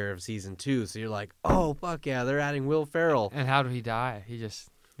premiere of season 2, so you're like, oh fuck yeah, they're adding Will Ferrell. And how did he die? He just...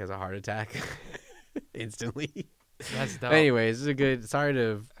 He has a heart attack instantly. That's dope. Anyways, it's a good... Sorry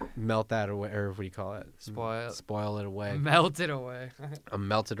to melt that away, or what do you call it? Spoil it away. Melted away. I'm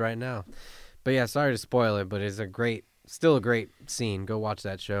melted right now. But yeah, sorry to spoil it, but it's still a great scene. Go watch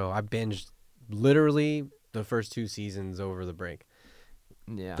that show. I binged literally the first 2 seasons over the break.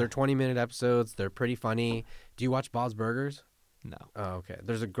 Yeah. They're 20-minute episodes. They're pretty funny. Do you watch Bob's Burgers? No. Oh, okay.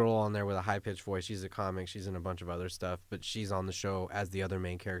 There's a girl on there with a high-pitched voice. She's a comic. She's in a bunch of other stuff, but she's on the show as the other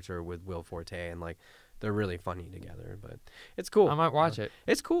main character with Will Forte, and like they're really funny together. But it's cool. I might watch it.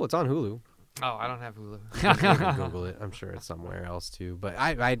 It's cool. It's on Hulu. Oh, I don't have Hulu. You can Google it. I'm sure it's somewhere else too. But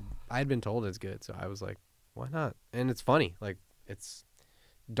I'd been told it's good, so I was like, why not? And it's funny. Like it's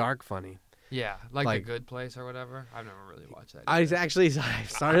dark funny. Yeah, like Like- The Good Place or whatever. I've never really watched that. I either. actually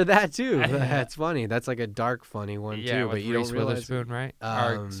started that too. That's funny. That's like a dark funny one yeah, too. with But you Reese don't realize Witherspoon, right?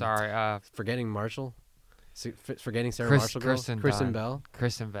 Um, or sorry, Forgetting Marshall. Forgetting Sarah Chris- Marshall girl? Kristen Kristen Dunst. Bell.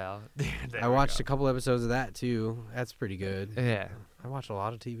 Kristen Bell. There I we watched go. a couple episodes of that too. That's pretty good. Yeah. I watched a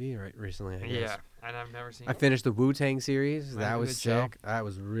lot of TV recently. I guess. Yeah, and I've never seen. I finished the Wu-Tang series. Might That be a was good show. sick. That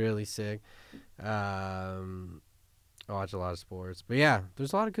was really sick. I watch a lot of sports, but yeah,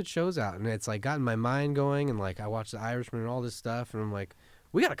 there's a lot of good shows out, and it's like gotten my mind going. And like I watch The Irishman and all this stuff, and I'm like,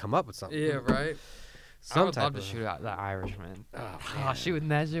 we got to come up with something. Yeah, right. I Some would type love to of. shoot out the Irishman. Oh, Oh, man. shooting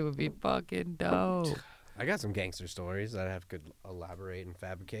that shit would be fucking dope. I got some gangster stories that I have could elaborate and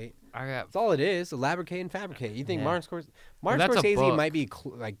fabricate. I got. That's all it is. Elaborate and fabricate. You think Yeah. Martin Well, that's a Scorsese book. might be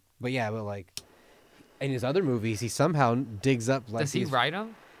like, but yeah, but like in his other movies, he somehow digs up like Does he these- write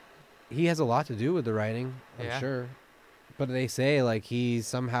them? he has a lot to do with the writing, I'm Yeah. sure. But they say like he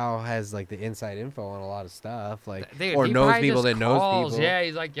somehow has like the inside info on a lot of stuff, like Dude, or he knows probably people just that knows calls. people. Yeah,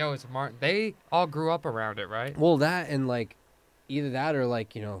 he's like, yo, it's Martin. They all grew up around it, right? Well, that and like either that or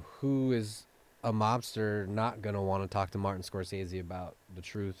like who is a mobster not gonna want to talk to Martin Scorsese about the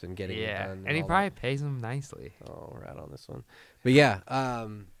truth and getting it Yeah, done. and he all probably that. pays them nicely. Oh, we're out on this one. But yeah,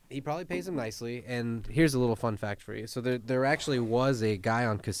 he probably pays him nicely. And here's a little fun fact for you. So there actually was a guy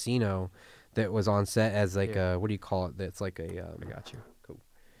on Casino that was on set as like Yeah. a, what do you call it? That's like a I got you.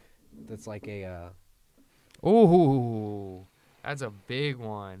 that's like a Ooh, that's a big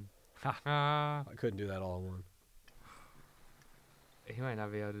one. I couldn't do that all in one. He might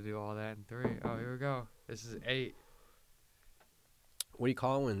not be able to do all that in 3. Oh, here we go. This is 8. What do you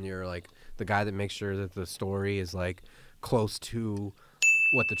call it when you're like the guy that makes sure that the story is like close to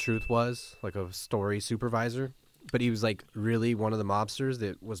what the truth was, like a story supervisor? But he was like really one of the mobsters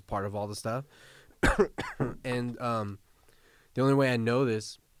that was part of all the stuff. And the only way I know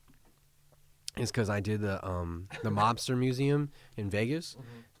this is because I did the Mobster Museum in Vegas,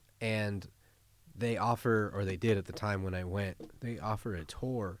 and they offer, or they did at the time when I went, they offer a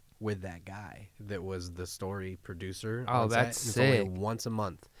tour with that guy that was the story producer. Oh, on set. that's It's sick. only once a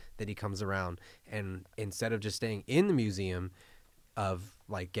month that he comes around, and instead of just staying in the museum of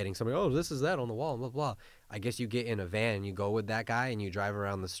like getting somebody, oh, this is that on the wall, blah blah. I guess you get in a van and you go with that guy and you drive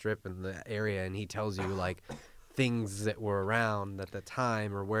around the strip and the area, and he tells you like things that were around at the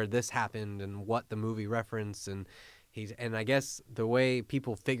time or where this happened and what the movie referenced. And I guess the way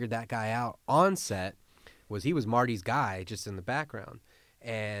people figured that guy out on set was he was Marty's guy just in the background,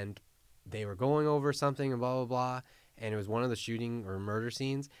 and they were going over something and blah blah blah, and it was one of the shooting or murder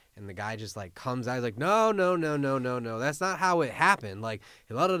scenes, and the guy just like comes out, he's like, no, that's not how it happened, like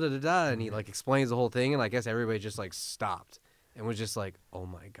da da da da da, and he like explains the whole thing, and I guess everybody just like stopped and was just like, oh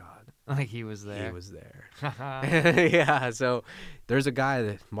my god, Like he was there. he was there. Yeah, so there's a guy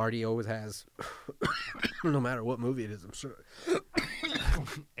that Marty always has, no matter what movie it is, I'm sure.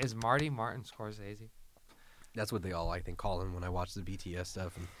 Is Marty Martin Scorsese? That's what they all, I think, call him when I watch the BTS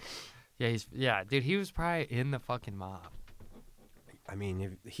stuff. And Yeah, dude, he was probably in the fucking mob. I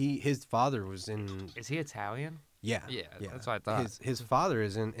mean, his father was in. Is he Italian? Yeah, Yeah, that's what I thought. His father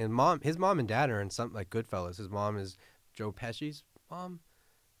is in, and his mom and dad are in something like Goodfellas. His mom is Joe Pesci's mom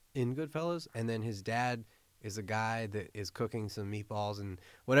in Goodfellas, and then his dad is a guy that is cooking some meatballs and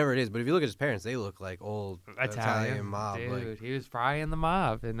whatever it is. But if you look at his parents, they look like old Italian mob. Dude, Like he was probably in the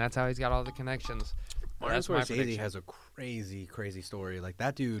mob, and that's how he's got all the connections. Martin That's my Scorsese prediction. has a crazy story. Like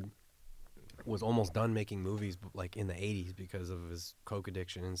that dude was almost done making movies like in the 80s because of his coke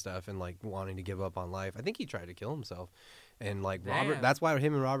addiction and stuff, and like wanting to give up on life. I think he tried to kill himself. And like Robert, Damn. that's why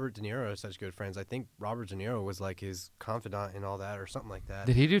him and Robert De Niro are such good friends. I think Robert De Niro was like his confidant and all that, or something like that.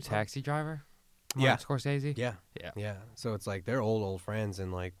 Did he do Taxi Driver? Yeah. Martin Scorsese? Yeah. Yeah. Yeah. So it's like they're old friends,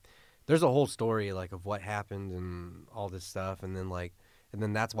 and like there's a whole story like of what happened and all this stuff, and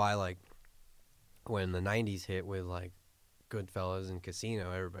then that's why like when the 90s hit with like Goodfellas and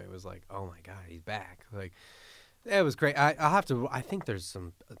Casino, everybody was like, "Oh my god, he's back." Like it was great. I think there's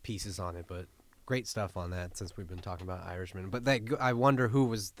some pieces on it, but great stuff on that since we've been talking about Irishman. But I wonder who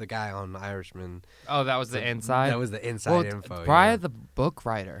was the guy on Irishman. Oh, that was the inside? That was the inside well, info. Probably yeah. the book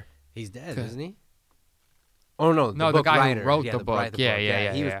writer. He's dead, Cause- isn't he? Oh no, No, the book guy writer. who wrote Yeah, the book. write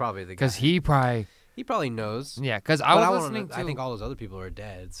Yeah, He was yeah. probably the guy. Because he probably knows. Yeah, because But I was wanna listening know- to... I think all those other people are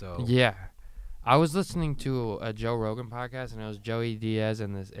dead. So Yeah. I was listening to a Joe Rogan podcast, and it was Joey Diaz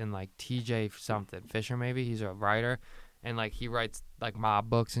and like TJ something Fisher, maybe. He's a writer, and like he writes like mob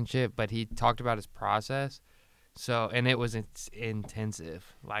books and shit. But he talked about his process, and it was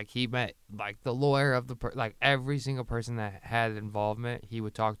intensive. Like he met like the lawyer of like every single person that had involvement, he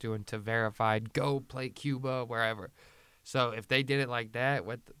would talk to and to verify, go play Cuba wherever. So if they did it like that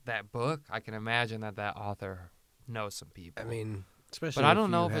with that book, I can imagine that author knows some people. I mean, especially. But I if don't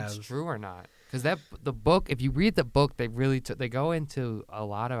know you if it's have- true or not, because the book. If you read the book, they really they go into a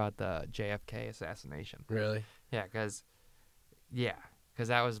lot about the JFK assassination. Really? Yeah, because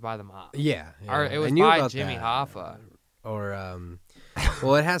that was by the mob. Yeah. Or it was I knew by about Jimmy that. Hoffa. Or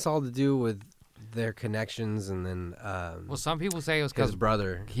Well, it has all to do with their connections, and then Well, some people say it was his because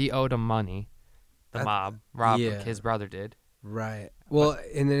brother. he owed him money. The I- mob robbed him. yeah. His brother did. Right. Well,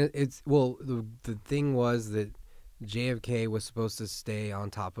 and then the thing was that JFK was supposed to stay on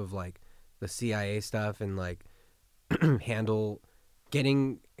top of like the CIA stuff and like handle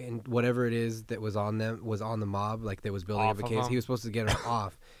getting and whatever it is that was on the mob, like that was building Off up a of case. them? He was supposed to get him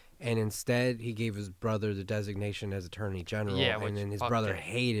off, and instead he gave his brother the designation as Attorney General, Yeah, which and then his fucked brother it.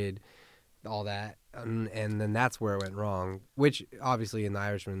 hated all that, and then that's where it went wrong. Which obviously in The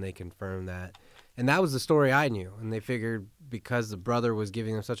Irishman they confirmed that, and that was the story I knew, and they figured because the brother was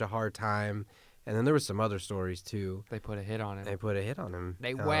giving him such a hard time, and then there was some other stories too. They put a hit on him. They put a hit on him.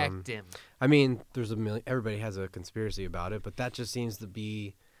 They whacked him. I mean, there's a million. Everybody has a conspiracy about it, but that just seems to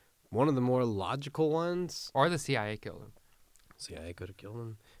be one of the more logical ones. Or the CIA killed him. CIA could have killed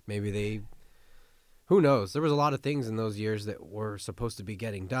him. Maybe they. Who knows? There was a lot of things in those years that were supposed to be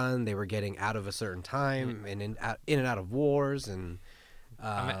getting done. They were getting out of a certain time and in and out of wars, and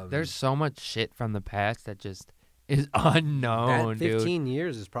I mean, there's so much shit from the past that just is unknown, that dude. 15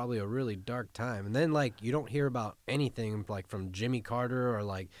 years is probably a really dark time. And then like you don't hear about anything like from Jimmy Carter or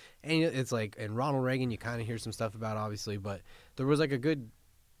like any. It's like and Ronald Reagan. You kind of hear some stuff about obviously, but there was like a good.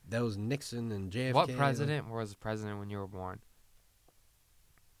 That was Nixon and JFK. What president was president when you were born?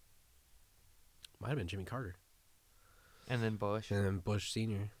 Might have been Jimmy Carter. And then Bush. And then Bush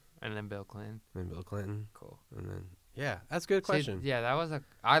Sr. And then Bill Clinton. And then Bill Clinton. Cool. And then, yeah, that's a good question. See, yeah, that was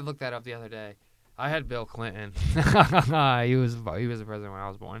I looked that up the other day. I had Bill Clinton. he was the president when I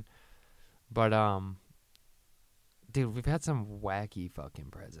was born. But, dude, we've had some wacky fucking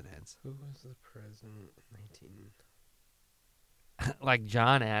presidents. Who was the president? 19. Like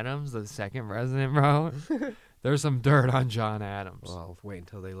John Adams, the second president, bro. There's some dirt on John Adams. Well, I'll wait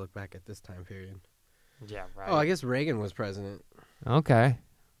until they look back at this time period. Yeah, right. Oh, I guess Reagan was president. Okay.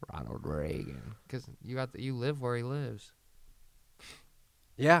 Ronald Reagan. Because you live where he lives.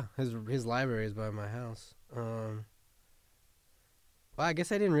 Yeah, his library is by my house. Well, I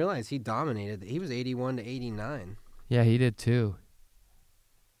guess I didn't realize he dominated. He was 81 to 89. Yeah, he did too.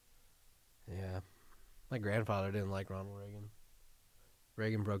 Yeah. My grandfather didn't like Ronald Reagan.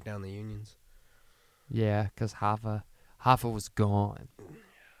 Reagan broke down the unions. Yeah, because Hoffa was gone.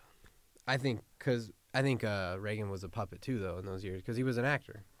 I think Reagan was a puppet too, though, in those years, because he was an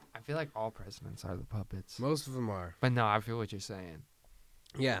actor. I feel like all presidents are the puppets. Most of them are. But no, I feel what you're saying.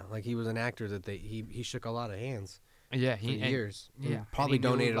 Yeah, like he was an actor that he shook a lot of hands Yeah, for years. yeah, And probably and he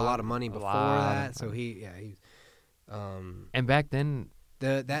knew donated a lot of money a before lot of that. So money. he And back then,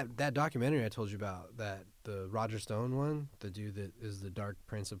 that documentary I told you about, the Roger Stone one, the dude that is the Dark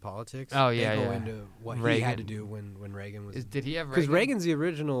Prince of Politics. Oh, yeah, they go yeah. into what he Reagan. had to do when Reagan was. did he have Because Reagan? Reagan's the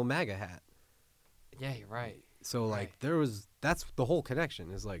original MAGA hat. Yeah, you're right. So like Right. that's the whole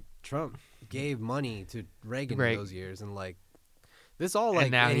connection is like Trump gave money to Reagan in those years, and like this all like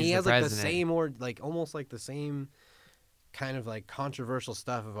And now he he's the has like the president. same or like almost like the same kind of like controversial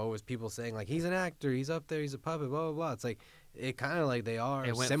stuff of always people saying like he's an actor, he's up there, he's a puppet, blah blah blah. It's like it kind of like they are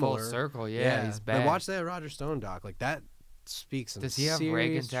It went similar. full circle. Yeah, he's But back. watch that Roger Stone doc, like that speaks some Does he have serious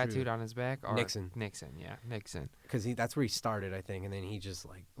Reagan truth. tattooed on his back? Or Nixon. Nixon, yeah, Nixon. Because that's where he started, I think, and then he just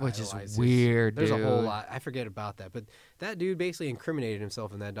like Which is idolizes- weird, There's a whole dude. lot. I forget about that, but that dude basically incriminated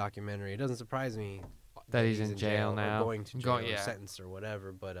himself in that documentary. It doesn't surprise me That he's in jail or now. going to jail, or yeah. sentenced or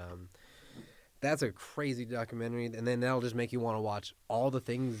whatever. But that's a crazy documentary, and then that'll just make you want to watch all the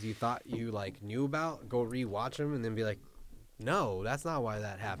things you thought you like knew about. Go rewatch them, and then be like, no, that's not why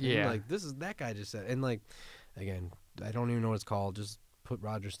that happened. Yeah. Like this is that guy just said, and like again, I don't even know what it's called. Just put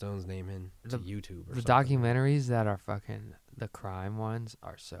Roger Stone's name in to YouTube or The something. documentaries that are fucking the crime ones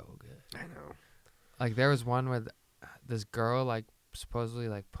are so good. I know. Like there was one with this girl like supposedly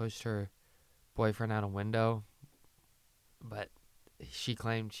like pushed her boyfriend out a window, but she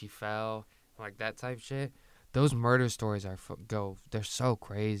claimed she fell, like that type shit. Those murder stories are they're so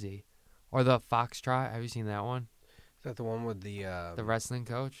crazy. Or the Foxtrot, have you seen that one? Is that the one with the The wrestling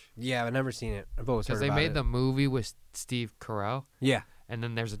coach? Yeah, I've never seen it. I've always heard Because they about made it. the movie with Steve Carell, Yeah, and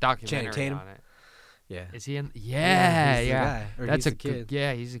then there's a documentary Tatum? on it. yeah. Is he in? Yeah, he's the yeah. guy, or That's he's a the kid. good.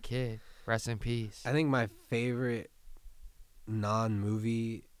 Yeah, he's a kid. Rest in peace. I think my favorite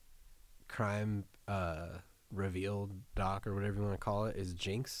non-movie crime revealed doc or whatever you want to call it is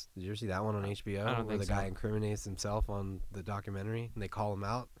Jinx. Did you ever see that one on HBO? I don't where think the guy so. incriminates himself on the documentary and they call him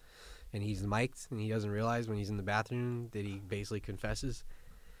out and he's mic'd and he doesn't realize when he's in the bathroom that he basically confesses.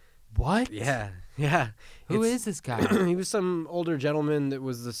 What? Yeah. Who It's- is this guy? He was some older gentleman that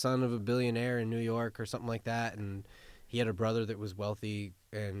was the son of a billionaire in New York or something like that, and he had a brother that was wealthy,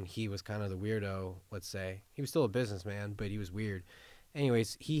 and he was kind of the weirdo, let's say. He was still a businessman, but he was weird.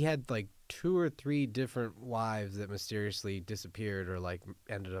 Anyways, he had like 2 or 3 different wives that mysteriously disappeared or like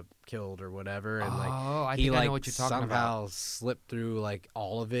ended up killed or whatever, and like Oh, I he think I like know what you're talking somehow about. slipped through like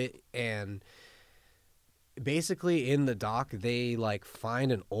all of it. And basically in the doc they like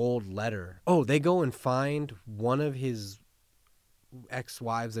find an old letter. Oh, they go and find one of his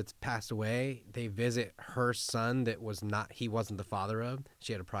ex-wives that's passed away. They visit her son that was not he wasn't the father of.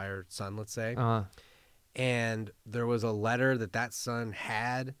 She had a prior son, let's say. And there was a letter that son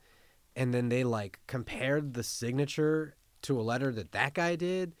had, and then they like compared the signature to a letter that guy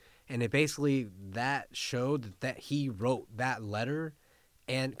did, and it basically that showed that he wrote that letter,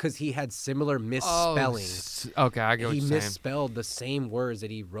 and because he had similar misspellings. Okay, I get what He you're saying. misspelled the same words that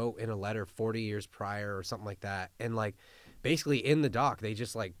he wrote in a letter 40 years prior or something like that. And like basically in the doc they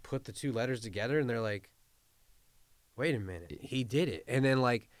just like put the 2 letters together, and they're like, wait a minute, he did it. And then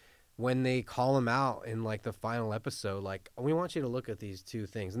like when they call him out in like the final episode, like, we want you to look at these 2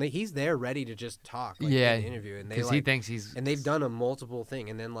 things, and he's there ready to just talk, like, Yeah, in the interview, and they because like, he thinks he's. and they've done a multiple thing,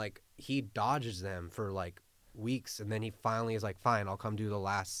 and then like he dodges them for like weeks, and then he finally is like, fine, I'll come do the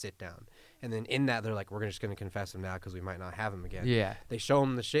last sit down. And then in that they're like, we're just gonna confess him now because we might not have him again. Yeah. They show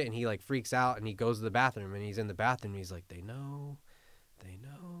him the shit, and he like freaks out, and he goes to the bathroom, and he's in the bathroom, and he's like, they know.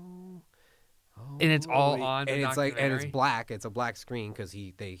 Oh, And it's all on the and it's like, and it's documentary? black. It's a black screen because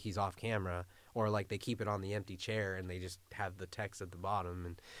he's off camera, or like they keep it on the empty chair and they just have the text at the bottom,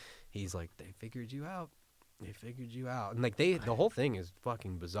 and he's like, they figured you out. They figured you out, and like the whole thing is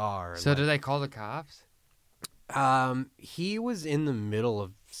fucking bizarre. So and, did they call the cops? he was in the middle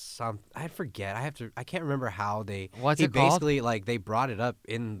of some. I forget. I can't remember how they. What's he it called? basically like they brought it up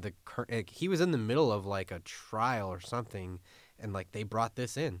in the. Like, he was in the middle of like a trial or something, and like they brought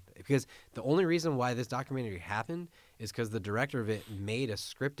this in because the only reason why this documentary happened is because the director of it made a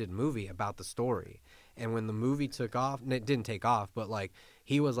scripted movie about the story, and when the movie took off, and it didn't take off, but like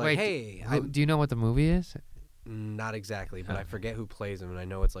he was like, Wait, hey, do you know what the movie is? not exactly, but I Okay. forget who plays him, and I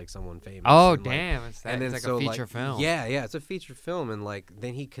know it's like someone famous. Oh, and, like, damn. It's and then it's like so a feature like, film. Yeah, it's a feature film, and like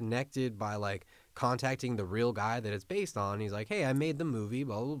then he connected by like contacting the real guy that it's based on. He's like, hey, I made the movie,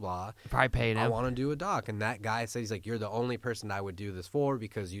 blah blah blah. Probably paid I him. want to do a doc, and that guy said, he's like, you're the only person I would do this for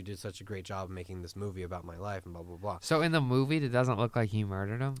because you did such a great job making this movie about my life, and blah blah blah. So in the movie, it doesn't look like he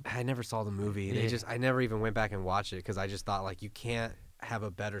murdered him? I never saw the movie. Yeah. I never even went back and watched it because I just thought like you can't have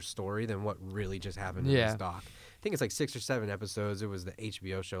a better story than what really just happened in Yeah. this doc. I think it's like 6 or 7 episodes. It was the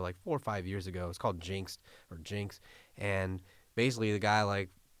HBO show like 4 or 5 years ago. It's called Jinx, and basically the guy like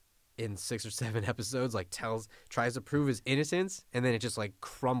in 6 or 7 episodes like tries to prove his innocence, and then it just like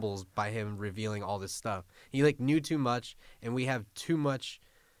crumbles by him revealing all this stuff. He like knew too much, and we have too much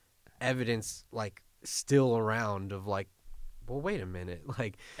evidence like still around of like, well, wait a minute,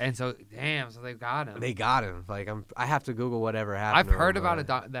 like And so, damn, so they got him. they got him. Like I have to Google whatever happened. I've to heard him, about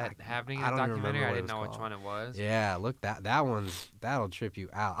but that happening in I the don't even documentary. remember I what it didn't was know which called. one it was. Yeah, look, that'll trip you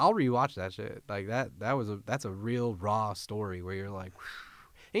out. I'll rewatch that shit. Like that's a real raw story where you're like,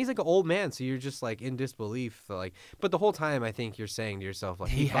 and he's like an old man, so you're just like in disbelief. Like, but the whole time I think you're saying to yourself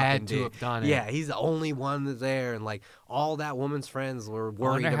like He fucking had to did. have done it. Yeah, he's the only one that's there, and like all that woman's friends were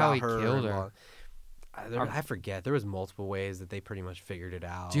worried wonder how about he her. killed and her. all- I forget. There was multiple ways that they pretty much figured it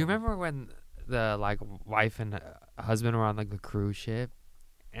out. Do you remember when the like wife and husband were on like the cruise ship,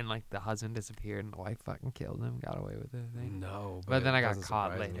 and like the husband disappeared and the wife fucking killed him, got away with it? I think. No, But then it I got doesn't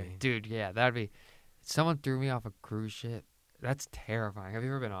caught surprise later. me. Dude, yeah, that'd be. Someone threw me off a cruise ship. That's terrifying. Have you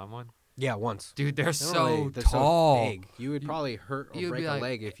ever been on one? Yeah, once. Dude, they're They're so they're tall. So big. You would probably hurt or you'd break be a like-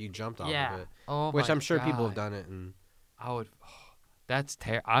 leg if you jumped off Yeah. of it. Oh Which my I'm sure people have God. done it. And I would. That's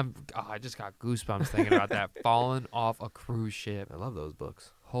I just got goosebumps thinking about that. Falling off a cruise ship. I love those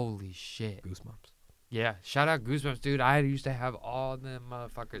books. Holy shit. Goosebumps. Yeah. Shout out Goosebumps, dude. I used to have all them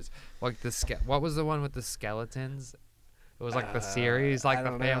motherfuckers. Like what was the one with the skeletons? It was like the series, like I the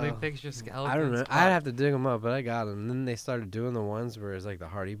don't Family know. Picture skeletons. I don't know. Fuck. I'd have to dig them up, but I got them. And then they started doing the ones where it's like the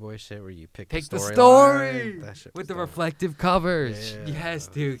Hardy Boy shit, where you pick Pick the story. story That shit with was the dope. reflective covers. Yeah. Yes,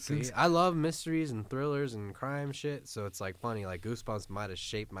 dude. See, I love mysteries and thrillers and crime shit, so it's like funny. Like Goosebumps might have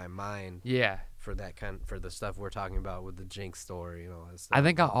shaped my mind Yeah. for for the stuff we're talking about with the Jinx story and all that stuff. I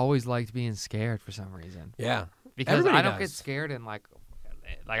think I always liked being scared for some reason. Yeah. Because Everybody I don't get does. scared in like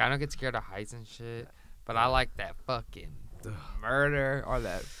I don't get scared of heights and shit. But I like that fucking murder or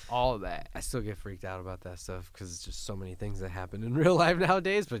that all of that. I still get freaked out about that stuff because it's just so many things that happen in real life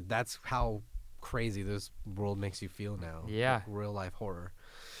nowadays. But that's how crazy this world makes you feel now. Yeah. Like real life horror.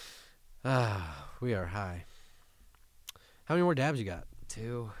 We are high. How many more dabs you got?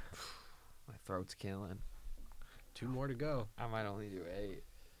 2. My throat's killing. 2 more to go. I might only do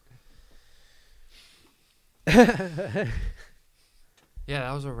 8. Yeah,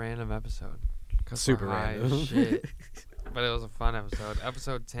 that was a random episode. 'Cause Super we're high as random. shit. But it was a fun episode.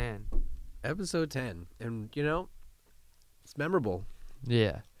 Episode 10. Episode 10. And, you know, it's memorable.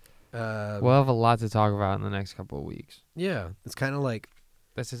 Yeah. Uh, We'll have a lot to talk about in the next couple of weeks. yeah, it's kind of like,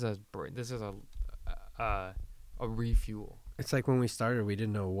 This is a refuel. it's like when we started, we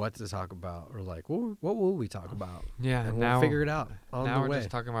didn't know what to talk about. We're like, what will we talk about? Yeah, And now we'll figure it out on now the we're way. just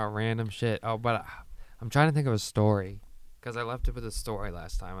talking about random shit. Oh, but I'm trying to think of a story because I left it with a story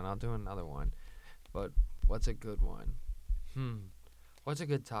last time, and I'll do another one. But what's a good one? What's a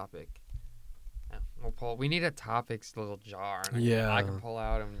good topic? We'll pull. We need a topics little jar. And Yeah. I can pull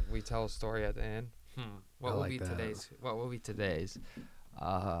out and we tell a story at the end. What I will like be that. today's? What will be today's?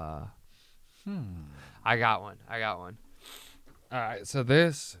 I got one. All right. So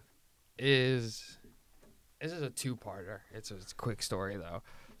this is a two-parter. It's a quick story though.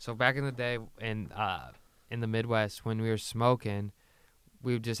 So back in the day in the Midwest when we were smoking,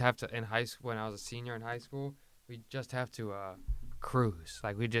 we would just have to in high school when I was a senior in high school, we just have to cruise.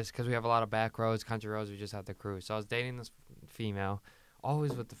 Like we just because we have a lot of back roads, country roads, we just have to cruise. So I was dating this female,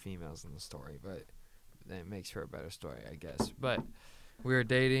 always with the females in the story, but that makes for a better story, I guess. But we were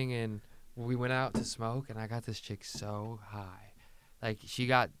dating and we went out to smoke, and I got this chick so high, like she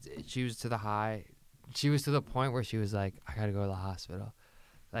was to the high. She was to the point where she was like, I gotta go to the hospital.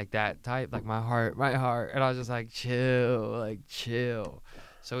 Like that type, like my heart. And I was just like, chill.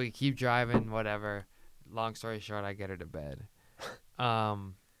 So we keep driving, whatever. Long story short, I get her to bed.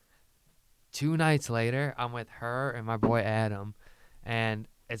 2 nights later, I'm with her and my boy Adam, and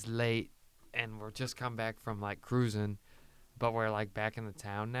it's late, and we're just come back from like cruising, but we're like back in the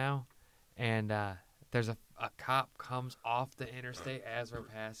town now, and there's a cop comes off the interstate as we're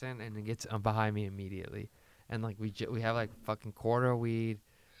passing, and it gets behind me immediately, and like we have like fucking quarter of weed,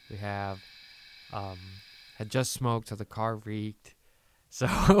 we have had just smoked, so the car reeked,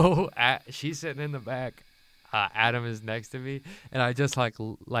 so she's sitting in the back. Adam is next to me, and I just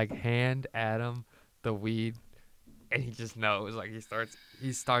like hand Adam the weed, and he just knows. Like he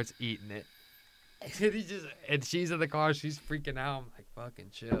starts eating it, and she's in the car, she's freaking out. I'm like, fucking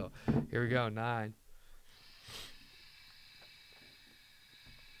chill. Here we go, 9.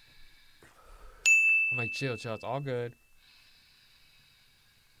 I'm like, chill, it's all good.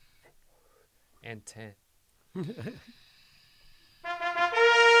 And 10.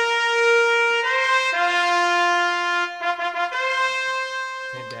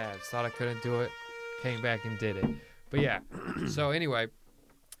 10 dabs. Thought I couldn't do it. Came back and did it. But yeah. So anyway,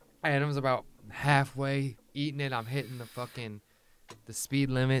 Adam's about halfway eating it. I'm hitting the speed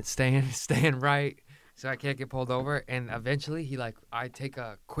limit, staying right, so I can't get pulled over. And eventually, I take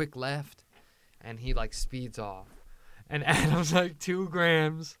a quick left, and he speeds off. And Adam's like 2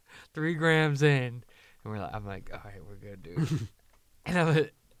 grams, 3 grams in, and I'm like, all right, we're good, dude. And I'm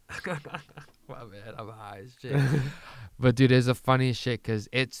like, my bad, I'm high as shit. But dude, it's the funniest shit because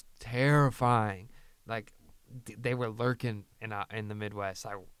it's terrifying. Like, they were lurking in the Midwest.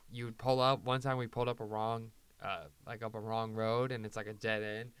 You would pull up. One time we pulled up up a wrong road, and it's like a dead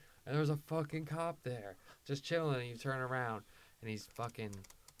end, and there was a fucking cop there just chilling. And you turn around, and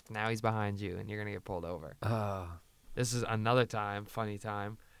now he's behind you, and you're gonna get pulled over. This is another time, funny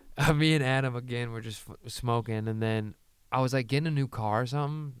time. Me and Adam again were just smoking, and then I was like getting a new car or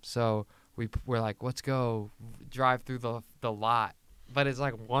something, so we're like, let's go drive through the lot, but it's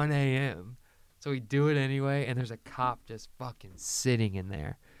like 1 a.m. So we do it anyway, and there's a cop just fucking sitting in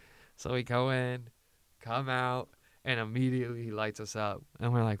there. So we go in, come out, and immediately he lights us up,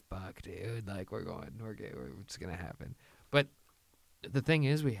 and we're like, fuck, dude, like we're good, it's gonna happen. But the thing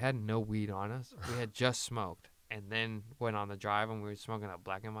is, we had no weed on us. We had just smoked, and then went on the drive, and we were smoking a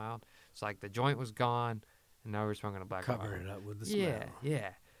Black and Mild. So like the joint was gone, and now we're smoking a Black and Mild. Covering it up with the smell. Yeah.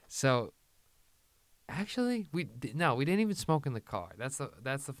 So actually, we didn't even smoke in the car. That's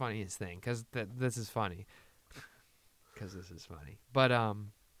the funniest thing, because this is funny. But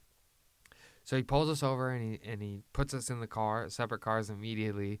so he pulls us over, and he puts us in the car, separate cars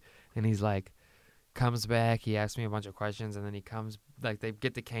immediately, and he's like, comes back, he asks me a bunch of questions, and then he comes, like, they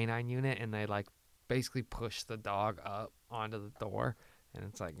get the canine unit, and they basically push the dog up onto the door, and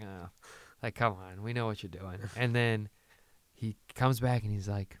it's like, come on, we know what you're doing. And then he comes back, and he's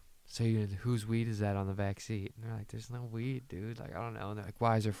like, so whose weed is that on the back seat? And they're like, there's no weed, dude. Like, I don't know. And they're like,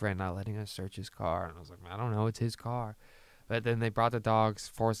 why is your friend not letting us search his car? And I was like, I don't know, it's his car. But then they brought the dogs,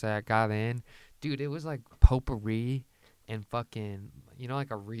 forced that, got in. Dude, it was like potpourri and fucking,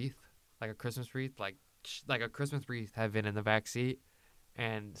 like a wreath, like a Christmas wreath, like a Christmas wreath had been in the back seat,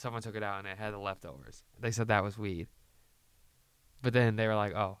 and someone took it out and it had the leftovers. They said that was weed. But then they were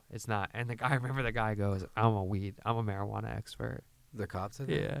like, oh, it's not. And I remember the guy goes, I'm a marijuana expert. The cops said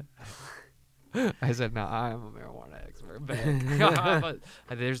that? Yeah. I said, no, I'm a marijuana expert.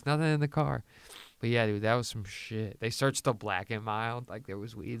 But there's nothing in the car. But yeah, dude, that was some shit. They searched the Black and Mild, like there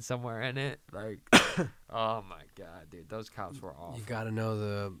was weed somewhere in it. Like, oh my god, dude, those cops were awful. You got to know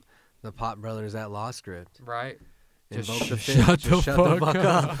the Pot Brothers at Law Script. Right? Invoke the shut fifth. Just the shut the fuck fuck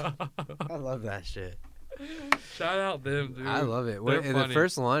up. up. I love that shit. Shout out them, dude. I love it. They're And funny. the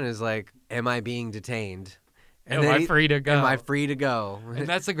first one is like, "Am I being detained? Am I free to go? Am I free to go?" And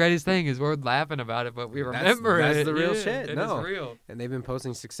that's the greatest thing is we're laughing about it, but we remember that's it. the real Yeah, shit. It No. is real. And they've been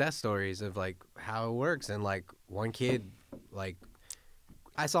posting success stories of like how it works. And like one kid, like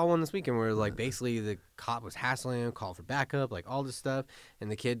I saw one this weekend where like basically the cop was hassling him, called for backup, like all this stuff,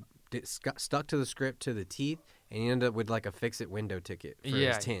 and the kid stuck to the script to the teeth, and he ended up with like a fix-it window ticket for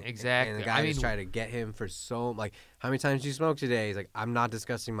Yeah, his tint. exactly. And the guy I just mean- tried to get him for so like, how many times did you smoke today? He's like, I'm not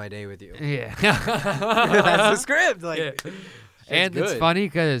discussing my day with you. Yeah. That's the script. Like, Yeah. shit's And it's good. funny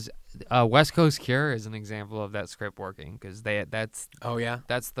because West Coast Cure is an example of that script working because that's Oh yeah.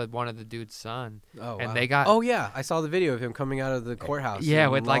 the one of the dude's son. Oh, And wow. they got- Oh yeah, I saw the video of him coming out of the courthouse. Yeah,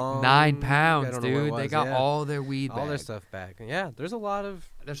 in with like long- 9 I pounds, don't know what it dude. They was, got yeah. all their weed all their back. stuff back. Yeah, there's a lot of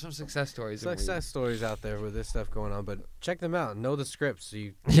There's some success stories. in weed. success stories out there with this stuff going on, but check them out. Know the scripts so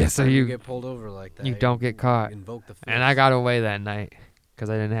you Yeah, so time you get pulled over like that. you don't get caught. Invoke the And I fifth. got away that night because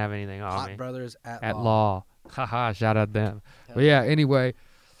I didn't have anything on Hot me. Brothers At law. law. Haha, shout out them. Hell But yeah, anyway,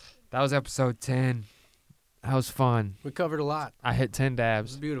 that was episode 10. That was fun. We covered a lot. I hit 10 It was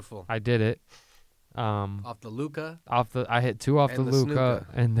dabs. beautiful. I did it. Off the Luca, I hit 2 off And the the Luca, snooka.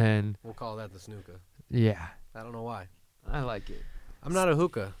 and then we'll call that the snooka. yeah, I don't know why. I like it. I'm not a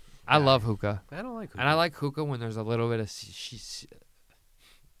hookah. I guy. love hookah, I don't like hookah. and I like hookah when there's a little bit of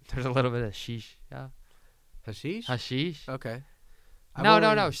there's a little bit of hashish. hashish. Okay. No, I've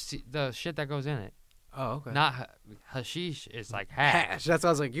only- the shit that goes in it. Oh, okay. Not hashish is like hash, hash. That's what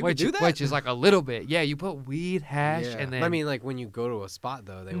I was like. You which can do that. which is like a little bit. Yeah, you put weed hash, Yeah. and then I mean, like when you go to a spot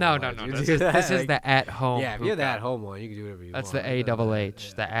though. They no. won't let you This do is that. this is Like, the at home. yeah, if you're the hookah. at home one, you can do whatever you That's want. the AHH,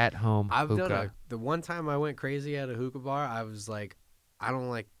 Yeah. the at home I've hookah. done the one time I went crazy at a hookah bar. I was like, I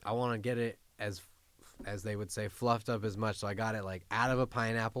want to get it as they would say, fluffed up as much. So I got it like out of a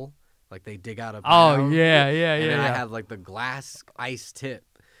pineapple, like they dig out a Oh pineapple. yeah, And then I yeah. had like the glass ice tip,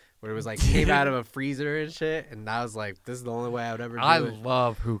 where it was like came out of a freezer and shit. And I was like, this is the only way I would ever do I it.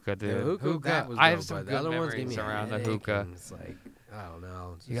 love hookah, dude. The hookah, that was I dope, have some but good the other ones gave memories me a around the headache, hookah. and it's like, I don't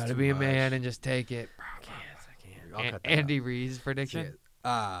know. it's You just got to too be a much. man and just take it. I can't. I'll cut that Andy out. Reid's prediction. Shit.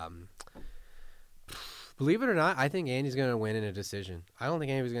 Believe it or not, I think Andy's gonna win in a decision. I don't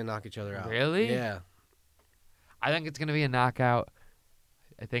think anybody's gonna knock each other out. Really? Yeah. I think it's gonna be a knockout.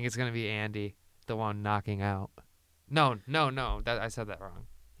 I think it's gonna be Andy, the one knocking out. No. I said that wrong.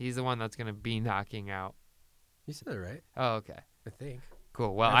 He's the one that's gonna be knocking out. You said it right. Oh, okay. I think.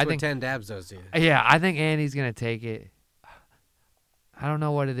 Cool. Well, That's I what think 10 dabs does to you. yeah, I think Andy's gonna take it. I don't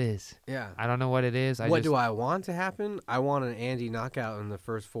know what it is. Yeah. I don't know what it is. What do I want to happen? I want an Andy knockout in the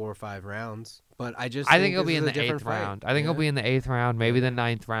first 4 or 5 rounds. But I just I think it'll this be is in a the different 8th fight. round. I think it'll Yeah. be in the 8th round, maybe the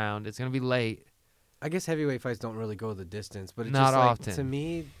 9th round. It's gonna be late. I guess heavyweight fights don't really go the distance, but it's Not just like, often. to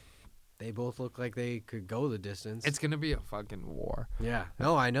me, they both look like they could go the distance. It's gonna be a fucking war. Yeah.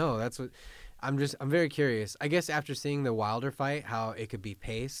 No, I know. That's what I'm very curious. I guess after seeing the Wilder fight, how it could be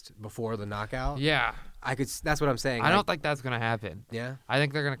paced before the knockout. Yeah, That's what I'm saying. I don't think that's gonna happen. Yeah. I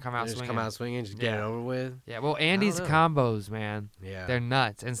think they're gonna come out Just swinging. come out swinging, just get it Yeah. over with. Yeah, well, Andy's know. combos, man, Yeah. they're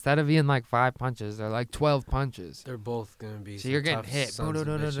nuts. Instead of being like 5 punches, they're like 12 punches. They're both gonna be. So some you're getting tough hit. sons of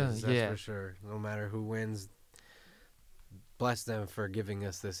Bo-do-do-do-do. bitches, that's Yeah. for sure. No matter who wins, bless them for giving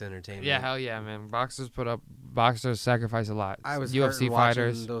us this entertainment. Yeah, hell yeah, man. Boxers sacrifice a lot. I was UFC hurting watching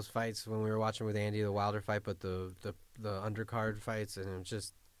fighters. those fights when we were watching with Andy the Wilder fight, but the undercard fights, and it was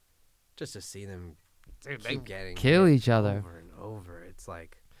just to see them Dude, they keep getting kill hit each other. over and over. It's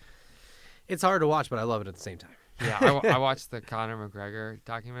like it's hard to watch, but I love it at the same time. Yeah, I watched the Conor McGregor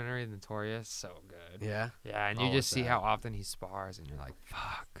documentary, Notorious. So good. Yeah, Yeah, and I'll you just watch see that. how often he spars, and you're like,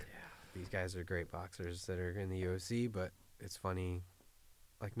 fuck. these guys are great boxers that are in the UFC, but it's funny.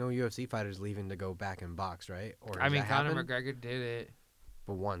 Like no UFC fighters leaving to go back and box, right? Or I does mean, that Conor happen? McGregor did it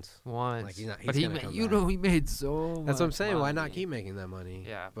but once. once. Like, he's but he gonna made, come you back. know, he made so much That's what I'm saying. Why not money. keep making that money?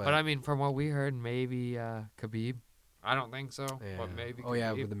 Yeah, but I mean, from what we heard, maybe Khabib. I don't think so, yeah. but maybe. Oh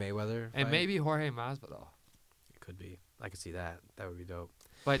yeah, Khabib. with the Mayweather. and fight? maybe Jorge Masvidal. It could be. I could see that. That would be dope.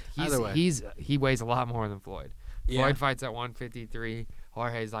 But Either way. he weighs a lot more than Floyd. Yeah. Floyd fights at 153.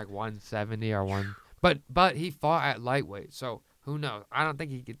 Jorge's like 170 or one. But he fought at lightweight, so who knows? I don't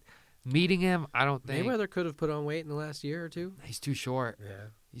think he could. Meeting him, I don't think Mayweather could have put on weight in the last year or two. he's too short. Yeah.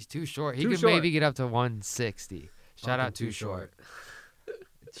 He's too short. He Too could short. maybe get up to 160. Shout out Too Short.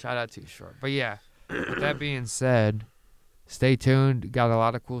 Shout out Too Short. But yeah, with that being said, stay tuned. Got a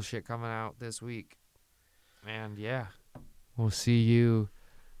lot of cool shit coming out this week. And yeah, we'll see you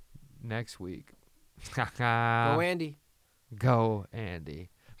next week. Go Andy. Go Andy.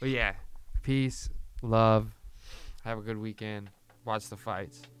 But yeah, peace, love. Have a good weekend. Watch the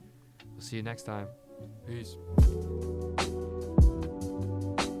fights. We'll see you next time. Peace.